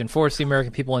 and you can force the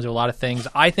American people into a lot of things.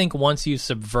 I think once you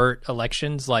subvert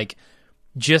elections, like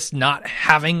just not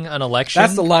having an election.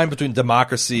 That's the line between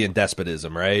democracy and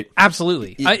despotism, right?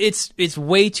 Absolutely. It's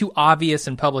way too obvious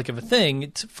and public of a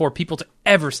thing for people to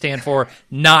ever stand for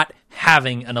not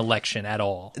having an election at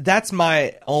all. That's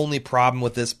my only problem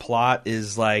with this plot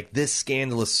is, like, this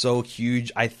scandal is so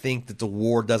huge, I think that the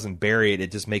war doesn't bury it.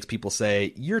 It just makes people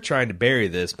say, you're trying to bury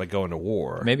this by going to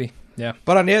war. Maybe, yeah.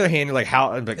 But on the other hand, you're like,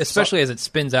 how... Like, Especially as it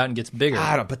spins out and gets bigger.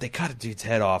 I don't, but they cut a dude's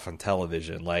head off on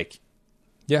television. Like,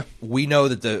 Yeah. we know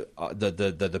that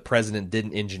the president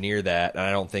didn't engineer that, and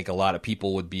I don't think a lot of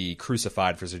people would be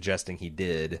crucified for suggesting he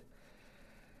did.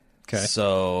 Okay.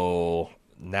 So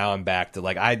now I'm back to,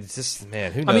 like, who knows?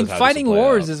 I mean, how this fighting will play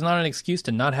wars out. is not an excuse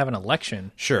to not have an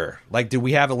election. Sure. Like, did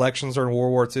we have elections during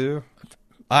World War II?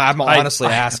 I'm honestly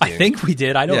asking. I think we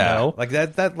did. I don't yeah, know. like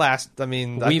that last. I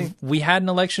mean, We had an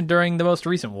election during the most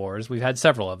recent wars. We've had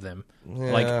several of them.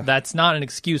 Yeah. Like, that's not an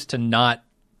excuse to not.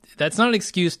 That's not an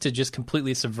excuse to just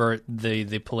completely subvert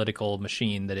the political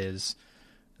machine that is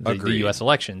the U.S.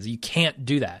 elections. You can't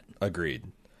do that. Agreed.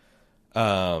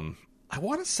 I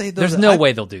want to say There's no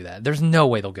way they'll do that. There's no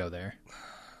way they'll go there.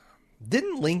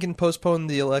 Didn't Lincoln postpone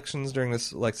the elections during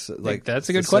this like that's a good the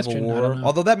Civil question. War? I don't know.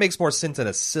 Although that makes more sense in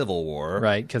a civil war,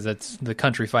 Right, because it's the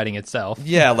country fighting itself.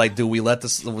 Yeah, like, do we let the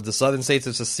southern states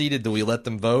have seceded? Do we let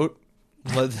them vote?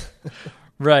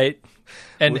 Right.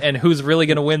 And who's really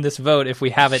going to win this vote if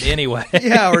we have it anyway?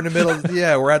 Yeah, we're in the middle.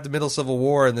 Yeah, we're at the middle Civil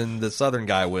War, and then the Southern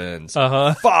guy wins.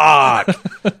 Uh-huh. Fuck.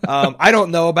 I don't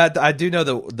know about. I do know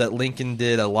that Lincoln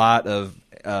did a lot of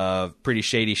pretty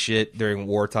shady shit during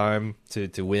wartime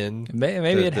to win.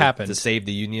 Maybe it happened to save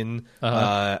the Union.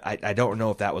 Uh-huh. I don't know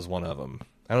if that was one of them.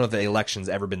 I don't know if the election's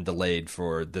ever been delayed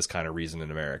for this kind of reason in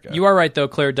America. You are right, though.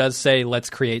 Claire does say, let's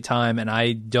create time, and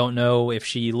I don't know if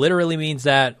she literally means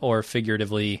that or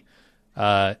figuratively.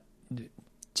 I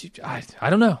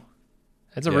don't know.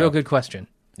 That's a real good question.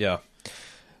 Yeah.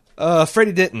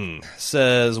 Freddie Denton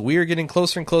says, we are getting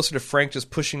closer and closer to Frank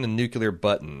just pushing the nuclear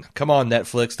button. Come on,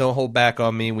 Netflix. Don't hold back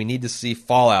on me. We need to see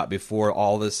Fallout before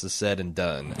all this is said and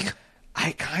done.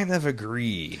 I kind of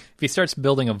agree. If he starts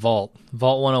building a Vault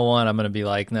 101, I'm going to be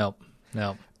like, nope.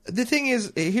 The thing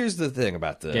is, here's the thing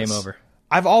about this. Game over.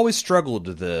 I've always struggled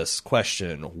with this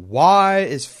question. Why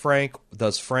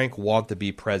does Frank want to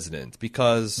be president?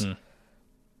 Because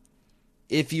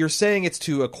if you're saying it's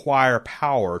to acquire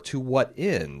power, to what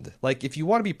end? Like, if you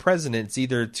want to be president, it's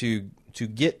either to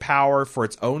get power for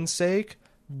its own sake,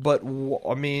 but,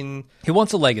 I mean... He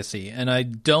wants a legacy, and I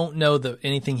don't know that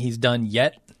anything he's done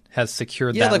yet has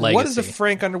secured that legacy. What has the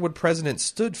Frank Underwood president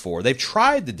stood for? They've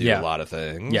tried to do a lot of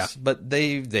things, but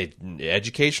they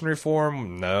education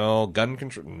reform, no. Gun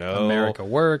control, no. America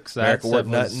Works, America that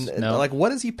Works, no. Like,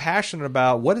 what is he passionate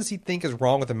about? What does he think is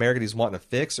wrong with America that he's wanting to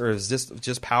fix, or is this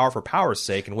just power for power's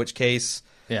sake? In which case,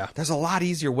 there's a lot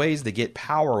easier ways to get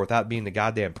power without being the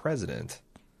goddamn president.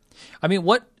 I mean,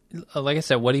 like I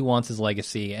said, what he wants is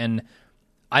legacy, and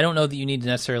I don't know that you need to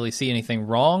necessarily see anything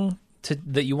wrong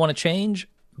that you want to change.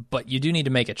 But you do need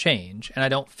to make a change, and I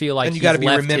don't feel like and you got to be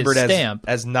left remembered his stamp.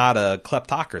 as not a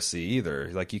kleptocracy either.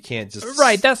 Like, you can't just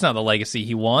That's not the legacy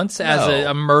he wants as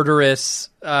a murderous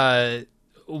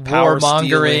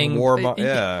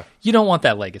warmongering. You don't want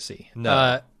that legacy.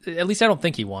 No. At least I don't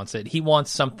think he wants it. He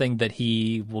wants something that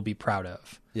he will be proud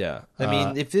of. Yeah, I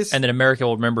mean, if this and that America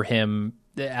will remember him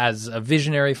as a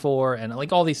visionary for, and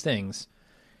like all these things.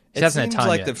 It seems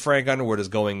like that Frank Underwood is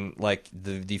going, like,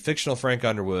 the fictional Frank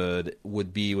Underwood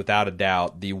would be, without a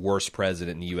doubt, the worst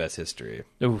president in U.S. history.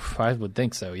 Oof, I would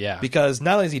think so, yeah. Because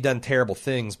not only has he done terrible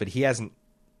things, but he hasn't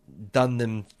done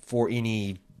them for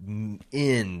any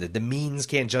end. The means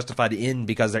can't justify the end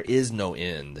because there is no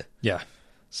end. Yeah.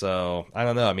 So, I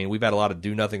don't know. I mean, we've had a lot of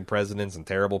do-nothing presidents and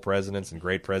terrible presidents and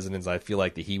great presidents. I feel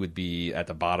like that he would be at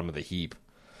the bottom of the heap.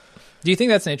 Do you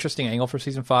think that's an interesting angle for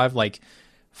season 5? Like,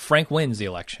 Frank wins the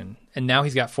election, and now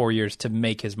he's got 4 years to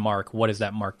make his mark. What is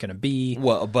that mark going to be?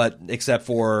 Well, but except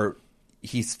for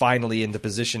he's finally in the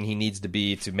position he needs to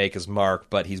be to make his mark,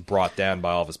 but he's brought down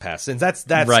by all of his past sins. That's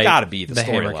Right. got to be the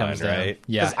hammer comes storyline, down. right?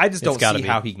 Yeah, 'Cause I just don't gotta see be.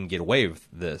 how he can get away with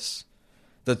this.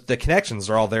 The connections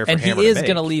are all there for And he Hammer is to make.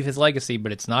 going to leave his legacy,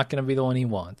 but it's not going to be the one he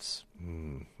wants.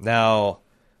 Now,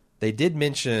 they did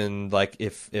mention, like,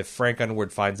 if Frank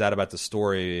Underwood finds out about the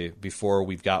story before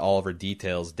we've got all of our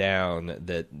details down,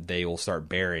 that they will start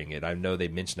burying it. I know they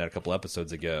mentioned that a couple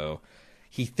episodes ago.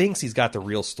 He thinks he's got the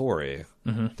real story.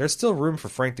 There's still room for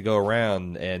Frank to go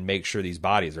around and make sure these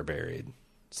bodies are buried.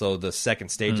 So the second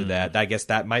stage of that, I guess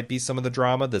that might be some of the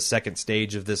drama. The second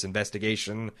stage of this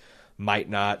investigation might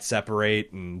not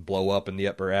separate and blow up in the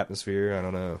upper atmosphere. I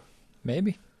don't know.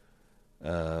 Maybe.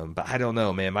 But I don't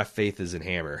know, man. My faith is in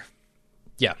Hammer.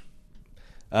 Yeah.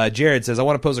 Jared says, I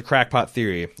want to pose a crackpot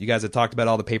theory. You guys have talked about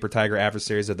all the paper tiger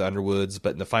adversaries of the Underwoods,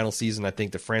 but in the final season, I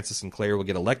think that Francis and Claire will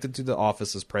get elected to the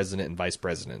office as president and vice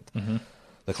president.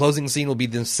 The closing scene will be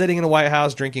them sitting in a White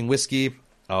House drinking whiskey.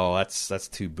 Oh, that's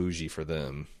too bougie for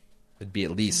them. It'd be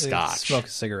at least scotch. Smoke a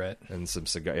cigarette. And some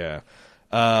cigar, yeah.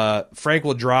 Frank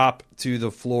will drop to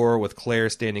the floor with Claire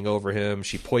standing over him.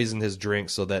 She poisoned his drink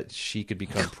so that she could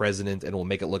become president and will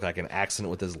make it look like an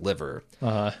accident with his liver.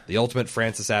 The ultimate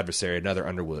Francis adversary, another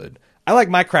Underwood. I like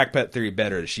my crackpot theory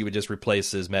better. She would just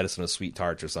replace his medicine with sweet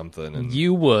tarts or something. And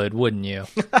You would, wouldn't you?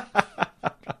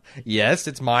 yes,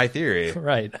 it's my theory.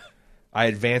 Right. I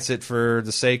advance it for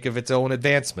the sake of its own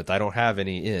advancement. I don't have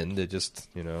any end. It just,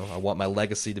 I want my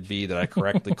legacy to be that I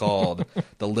correctly called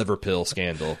the liver pill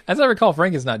scandal. As I recall,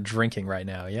 Frank is not drinking right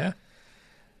now, yeah?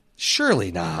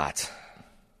 Surely not.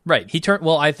 Right.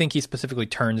 I think he specifically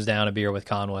turns down a beer with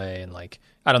Conway, and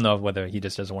I don't know whether he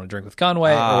just doesn't want to drink with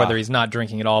Conway or whether he's not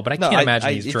drinking at all, but I can't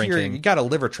imagine he's if drinking. You got a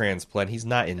liver transplant, he's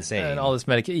not insane. And all this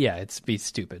medication, yeah, it's be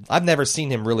stupid. I've never seen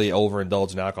him really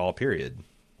overindulge in alcohol, period.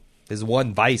 His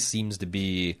one vice seems to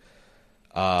be...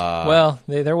 well,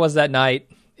 there was that night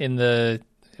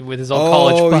with his old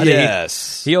college buddy.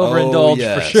 Yes. He overindulged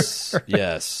for sure.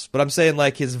 Yes. But I'm saying,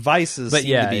 his vices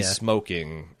seem to be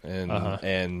smoking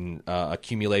and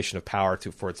accumulation of power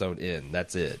for its own end.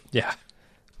 That's it. Yeah.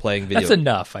 Playing video. That's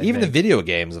enough, I Even think. the video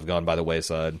games have gone by the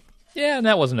wayside. Yeah, and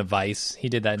that wasn't a vice. He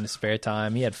did that in his spare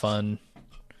time. He had fun.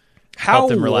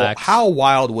 Helped him relax. How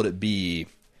wild would it be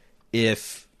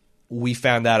if we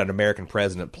found out an American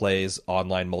president plays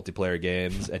online multiplayer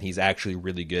games and he's actually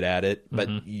really good at it, but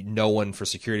no one, for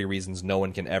security reasons, no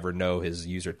one can ever know his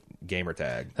user gamer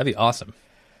tag. That'd be awesome.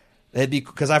 It'd be,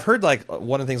 because I've heard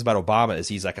one of the things about Obama is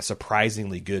he's a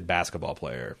surprisingly good basketball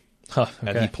player. Huh, okay.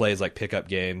 And he plays pickup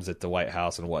games at the White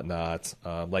House and whatnot.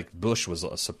 Bush was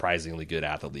a surprisingly good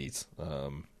athlete.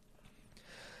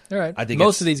 All right. I think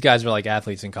most of these guys are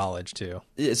athletes in college too.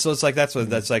 So it's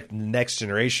that's next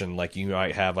generation. You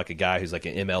might have a guy who's an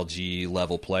MLG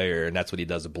level player, and that's what he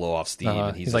does to blow off steam.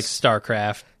 And he's like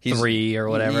StarCraft 3 or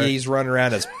whatever. He's running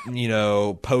around as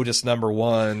POTUS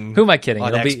 #1. Who am I kidding?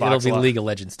 On It'll be Xbox League of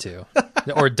Legends 2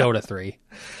 or Dota 3.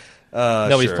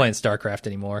 Nobody's playing StarCraft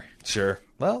anymore. Sure.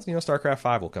 Well, StarCraft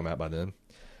 5 will come out by then.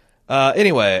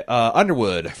 Anyway,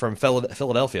 Underwood from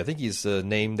Philadelphia. I think he's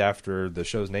named after the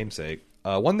show's namesake.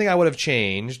 One thing I would have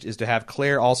changed is to have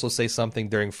Claire also say something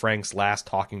during Frank's last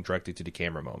talking directly to the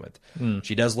camera moment.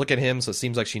 She does look at him, so it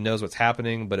seems like she knows what's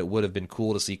happening, but it would have been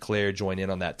cool to see Claire join in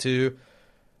on that too.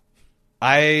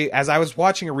 As I was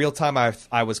watching in real time,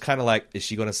 I was kind of like, is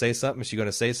she going to say something? Is she going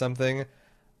to say something?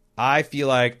 I feel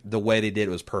like the way they did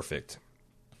it was perfect.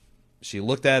 She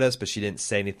looked at us, but she didn't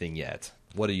say anything yet.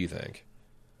 What do you think?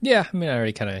 Yeah, I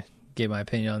already kind of gave my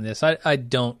opinion on this. I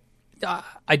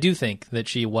do think that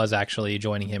she was actually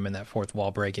joining him in that fourth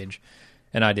wall breakage,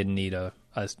 and I didn't need a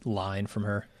line from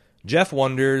her. Jeff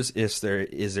wonders is there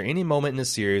any moment in the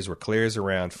series where Claire is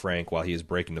around Frank while he is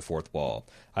breaking the fourth wall.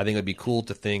 I think it would be cool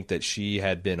to think that she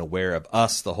had been aware of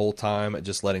us the whole time,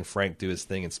 just letting Frank do his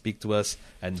thing and speak to us,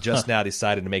 and just now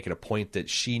decided to make it a point that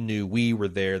she knew we were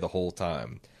there the whole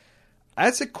time.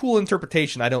 That's a cool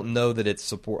interpretation. I don't know that it's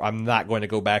support. I'm not going to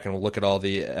go back and look at all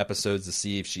the episodes to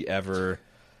see if she ever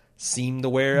seemed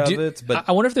aware of it. But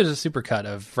I wonder if there's a supercut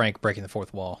of Frank breaking the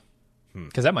fourth wall,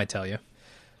 because that might tell you.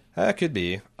 That could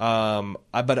be.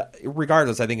 But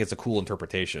regardless, I think it's a cool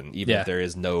interpretation, even if there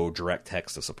is no direct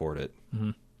text to support it.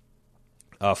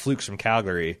 Flukes from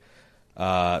Calgary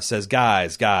says,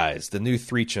 guys, the new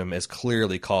Threecham is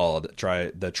clearly called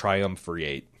the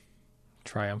Triumvirate.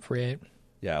 Triumvirate.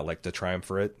 Yeah, like the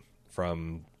triumvirate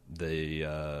from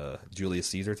the Julius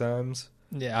Caesar times.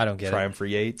 Yeah, I don't get it.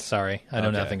 Triumvirate. Sorry, I know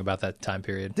Okay. nothing about that time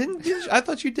period. I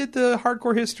thought you did the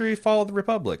hardcore history Fall of the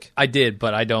Republic. I did,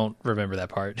 but I don't remember that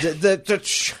part.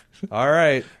 All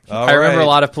right. I remember a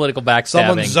lot of political backstabbing.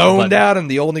 Someone zoned but, out in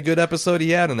the only good episode he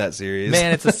had in that series.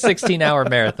 Man, it's a 16-hour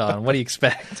marathon. What do you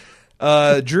expect?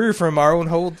 Drew from our own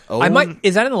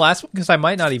Is that in the last one? Because I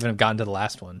might not even have gotten to the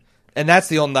last one. and that's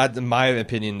the only. In my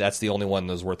opinion, that's the only one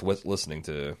that was worth listening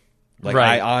to. Like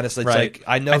Right. I honestly, it's Right. like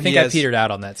I know I think I petered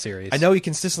out on that series. I know he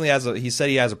consistently has he said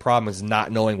he has a problem with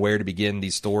not knowing where to begin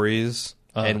these stories.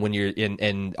 And when you're in,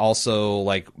 and also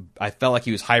like I felt like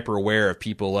he was hyper aware of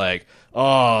people like,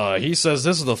 oh, he says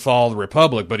this is the fall of the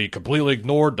Republic, but he completely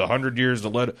ignored the 100 years to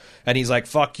let. And he's like,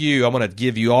 fuck you, I'm gonna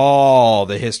give you all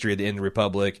the history of the end of the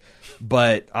Republic.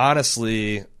 But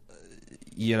honestly,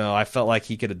 you know, I felt like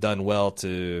he could have done well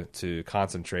to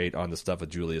concentrate on the stuff with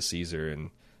Julius Caesar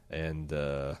and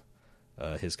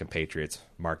his compatriots,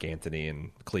 Mark Antony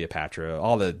and Cleopatra,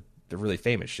 all the really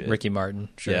famous shit. Ricky Martin.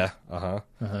 Sure.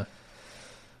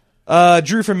 Yeah.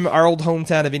 Drew from our old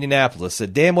hometown of Indianapolis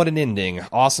said, damn, what an ending.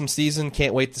 Awesome season.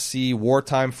 Can't wait to see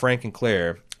Wartime Frank and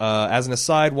Claire. As an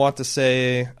aside, want to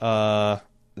say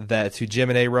that to Jim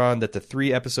and Aaron that the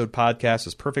 3-episode podcast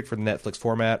was perfect for the Netflix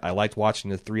format. I liked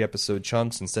watching the 3-episode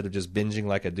chunks instead of just binging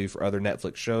like I do for other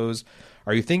Netflix shows.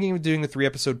 Are you thinking of doing the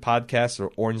 3-episode podcast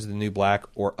or Orange is the New Black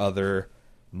or other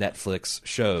Netflix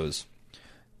shows?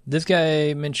 This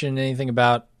guy mentioned anything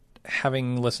about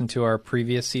having listened to our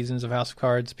previous seasons of House of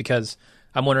Cards? Because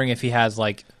I'm wondering if he has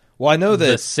like Well, I know that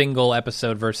the single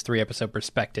episode versus 3-episode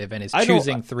perspective and is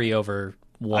choosing 3 over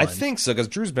 1. I think so, because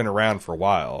Drew's been around for a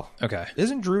while. Okay.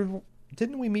 Isn't Drew...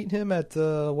 Didn't we meet him at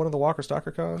one of the Walker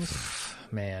Stalker cons?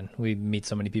 Man, we meet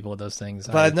so many people at those things.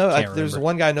 But I know can't there's remember.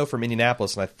 one guy I know from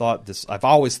Indianapolis, and I've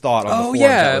always thought on the Oh forums that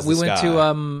yeah, was we this went guy. to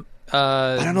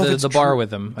I don't know if it's the bar Drew.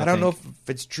 with him. I don't know if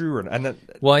it's Drew or not.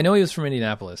 Well, I know he was from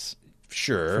Indianapolis.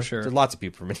 Sure. For sure. There's lots of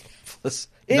people from Indianapolis.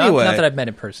 Not Anyway, that I've met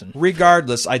in person.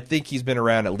 regardless, I think he's been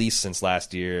around at least since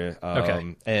last year.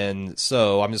 Okay. And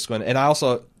so I'm just going to... And I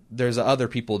also... There's other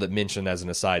people that mentioned as an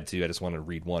aside, too. I just want to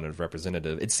read one as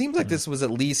representative. It seems like this was at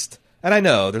least... And I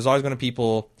know there's always going to be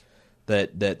people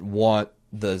that want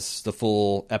the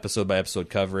full episode-by-episode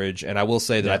coverage. And I will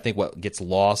say that I think what gets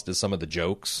lost is some of the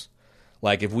jokes.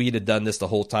 Like, if we had done this the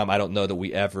whole time, I don't know that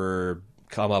we ever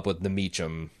come up with the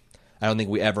Meacham. I don't think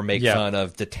we ever make fun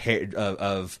of the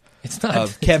It's not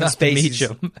of Kevin it's not the Spacey's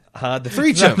Meacham. The It's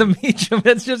Freecham. not the Meacham.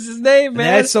 That's just his name, man.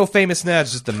 Man, it's so famous now.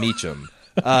 It's just the Meacham.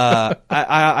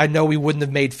 I know we wouldn't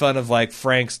have made fun of like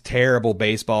Frank's terrible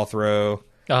baseball throw.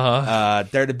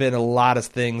 There'd have been a lot of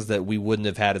things that we wouldn't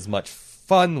have had as much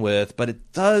fun with, but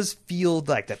it does feel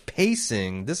like the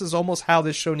pacing. This is almost how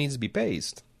this show needs to be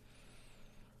paced.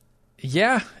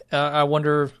 Yeah, I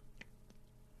wonder.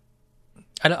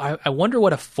 I wonder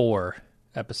what a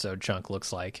 4-episode chunk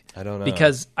looks like. I don't know.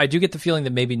 Because I do get the feeling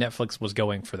that maybe Netflix was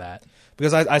going for that.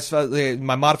 Because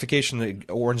my modification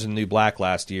to Orange and the New Black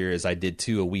last year is I did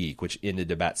 2 a week, which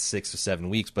ended about 6 or 7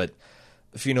 weeks. But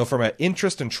if you know, from an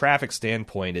interest and traffic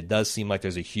standpoint, it does seem like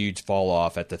there's a huge fall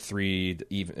off at the 3,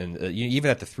 even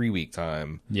at the 3-week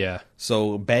time. Yeah.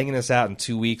 So banging this out in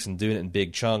 2 weeks and doing it in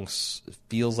big chunks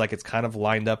feels like it's kind of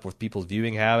lined up with people's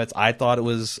viewing habits. I thought it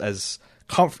was as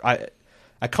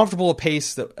a comfortable a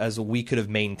pace that as we could have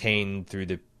maintained through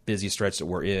the busy stretch that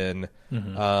we're in.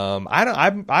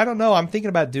 I don't know. I'm thinking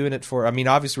about doing it for. I mean,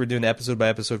 obviously we're doing episode by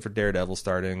episode for Daredevil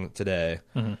starting today,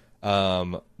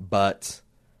 but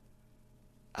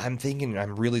I'm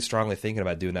really strongly thinking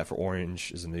about doing that for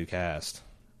Orange as a New Cast.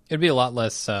 It'd be a lot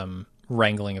less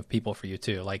wrangling of people for you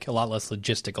too, like a lot less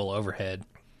logistical overhead.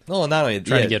 Well, not only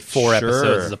Trying to get 4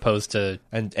 episodes as opposed to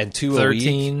and 2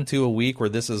 13. a week, 2 a week. Where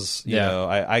this is, you know,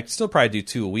 I still probably do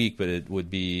 2 a week, but it would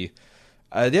be.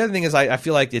 The other thing is, I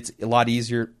feel like it's a lot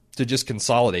easier to just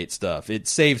consolidate stuff. It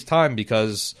saves time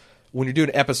because when you're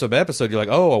doing episode by episode, you're like,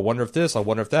 oh, I wonder if this, I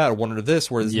wonder if that, I wonder if this.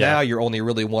 Whereas now you're only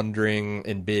really wondering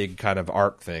in big kind of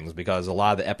arc things because a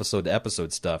lot of the episode to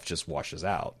episode stuff just washes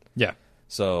out. Yeah.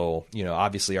 So, you know,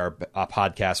 obviously our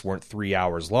podcasts weren't 3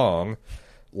 hours long.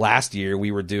 Last year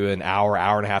we were doing hour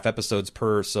and a half episodes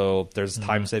per, so there's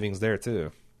time savings there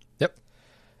too. Yep.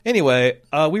 Anyway,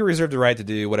 we reserve the right to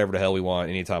do whatever the hell we want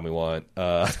anytime we want.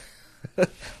 The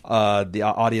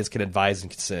audience can advise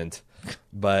and consent.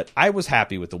 But I was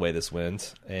happy with the way this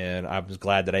went, and I was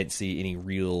glad that I didn't see any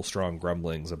real strong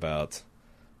grumblings about,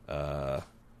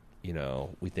 you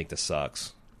know, we think this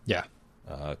sucks. Yeah.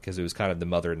 Because it was kind of the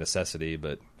mother of necessity,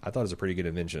 but I thought it was a pretty good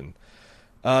invention.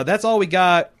 That's all we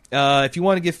got. If you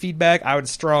want to give feedback, I would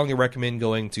strongly recommend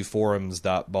going to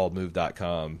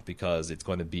forums.baldmove.com because it's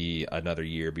going to be another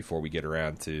year before we get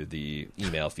around to the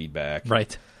email feedback.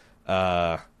 Right.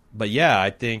 But yeah,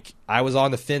 I think I was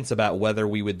on the fence about whether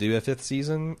we would do a 5th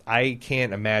season. I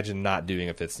can't imagine not doing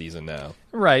a 5th season now.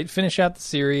 Right. Finish out the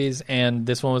series, and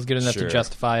this one was good enough Sure. to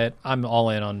justify it. I'm all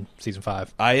in on season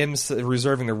 5. I am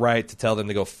reserving the right to tell them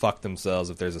to go fuck themselves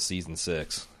if there's a season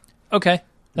 6. Okay.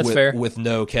 That's fair. With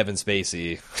no Kevin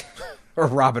Spacey or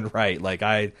Robin Wright. Like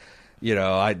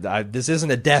this isn't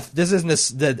a death. This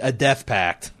isn't a death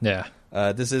pact. Yeah.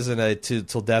 This isn't a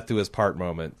till death do us part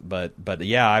moment. But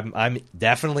yeah, I'm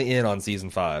definitely in on season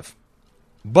 5.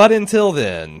 But until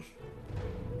then,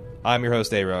 I'm your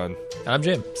host Aaron. I'm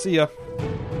Jim. See ya.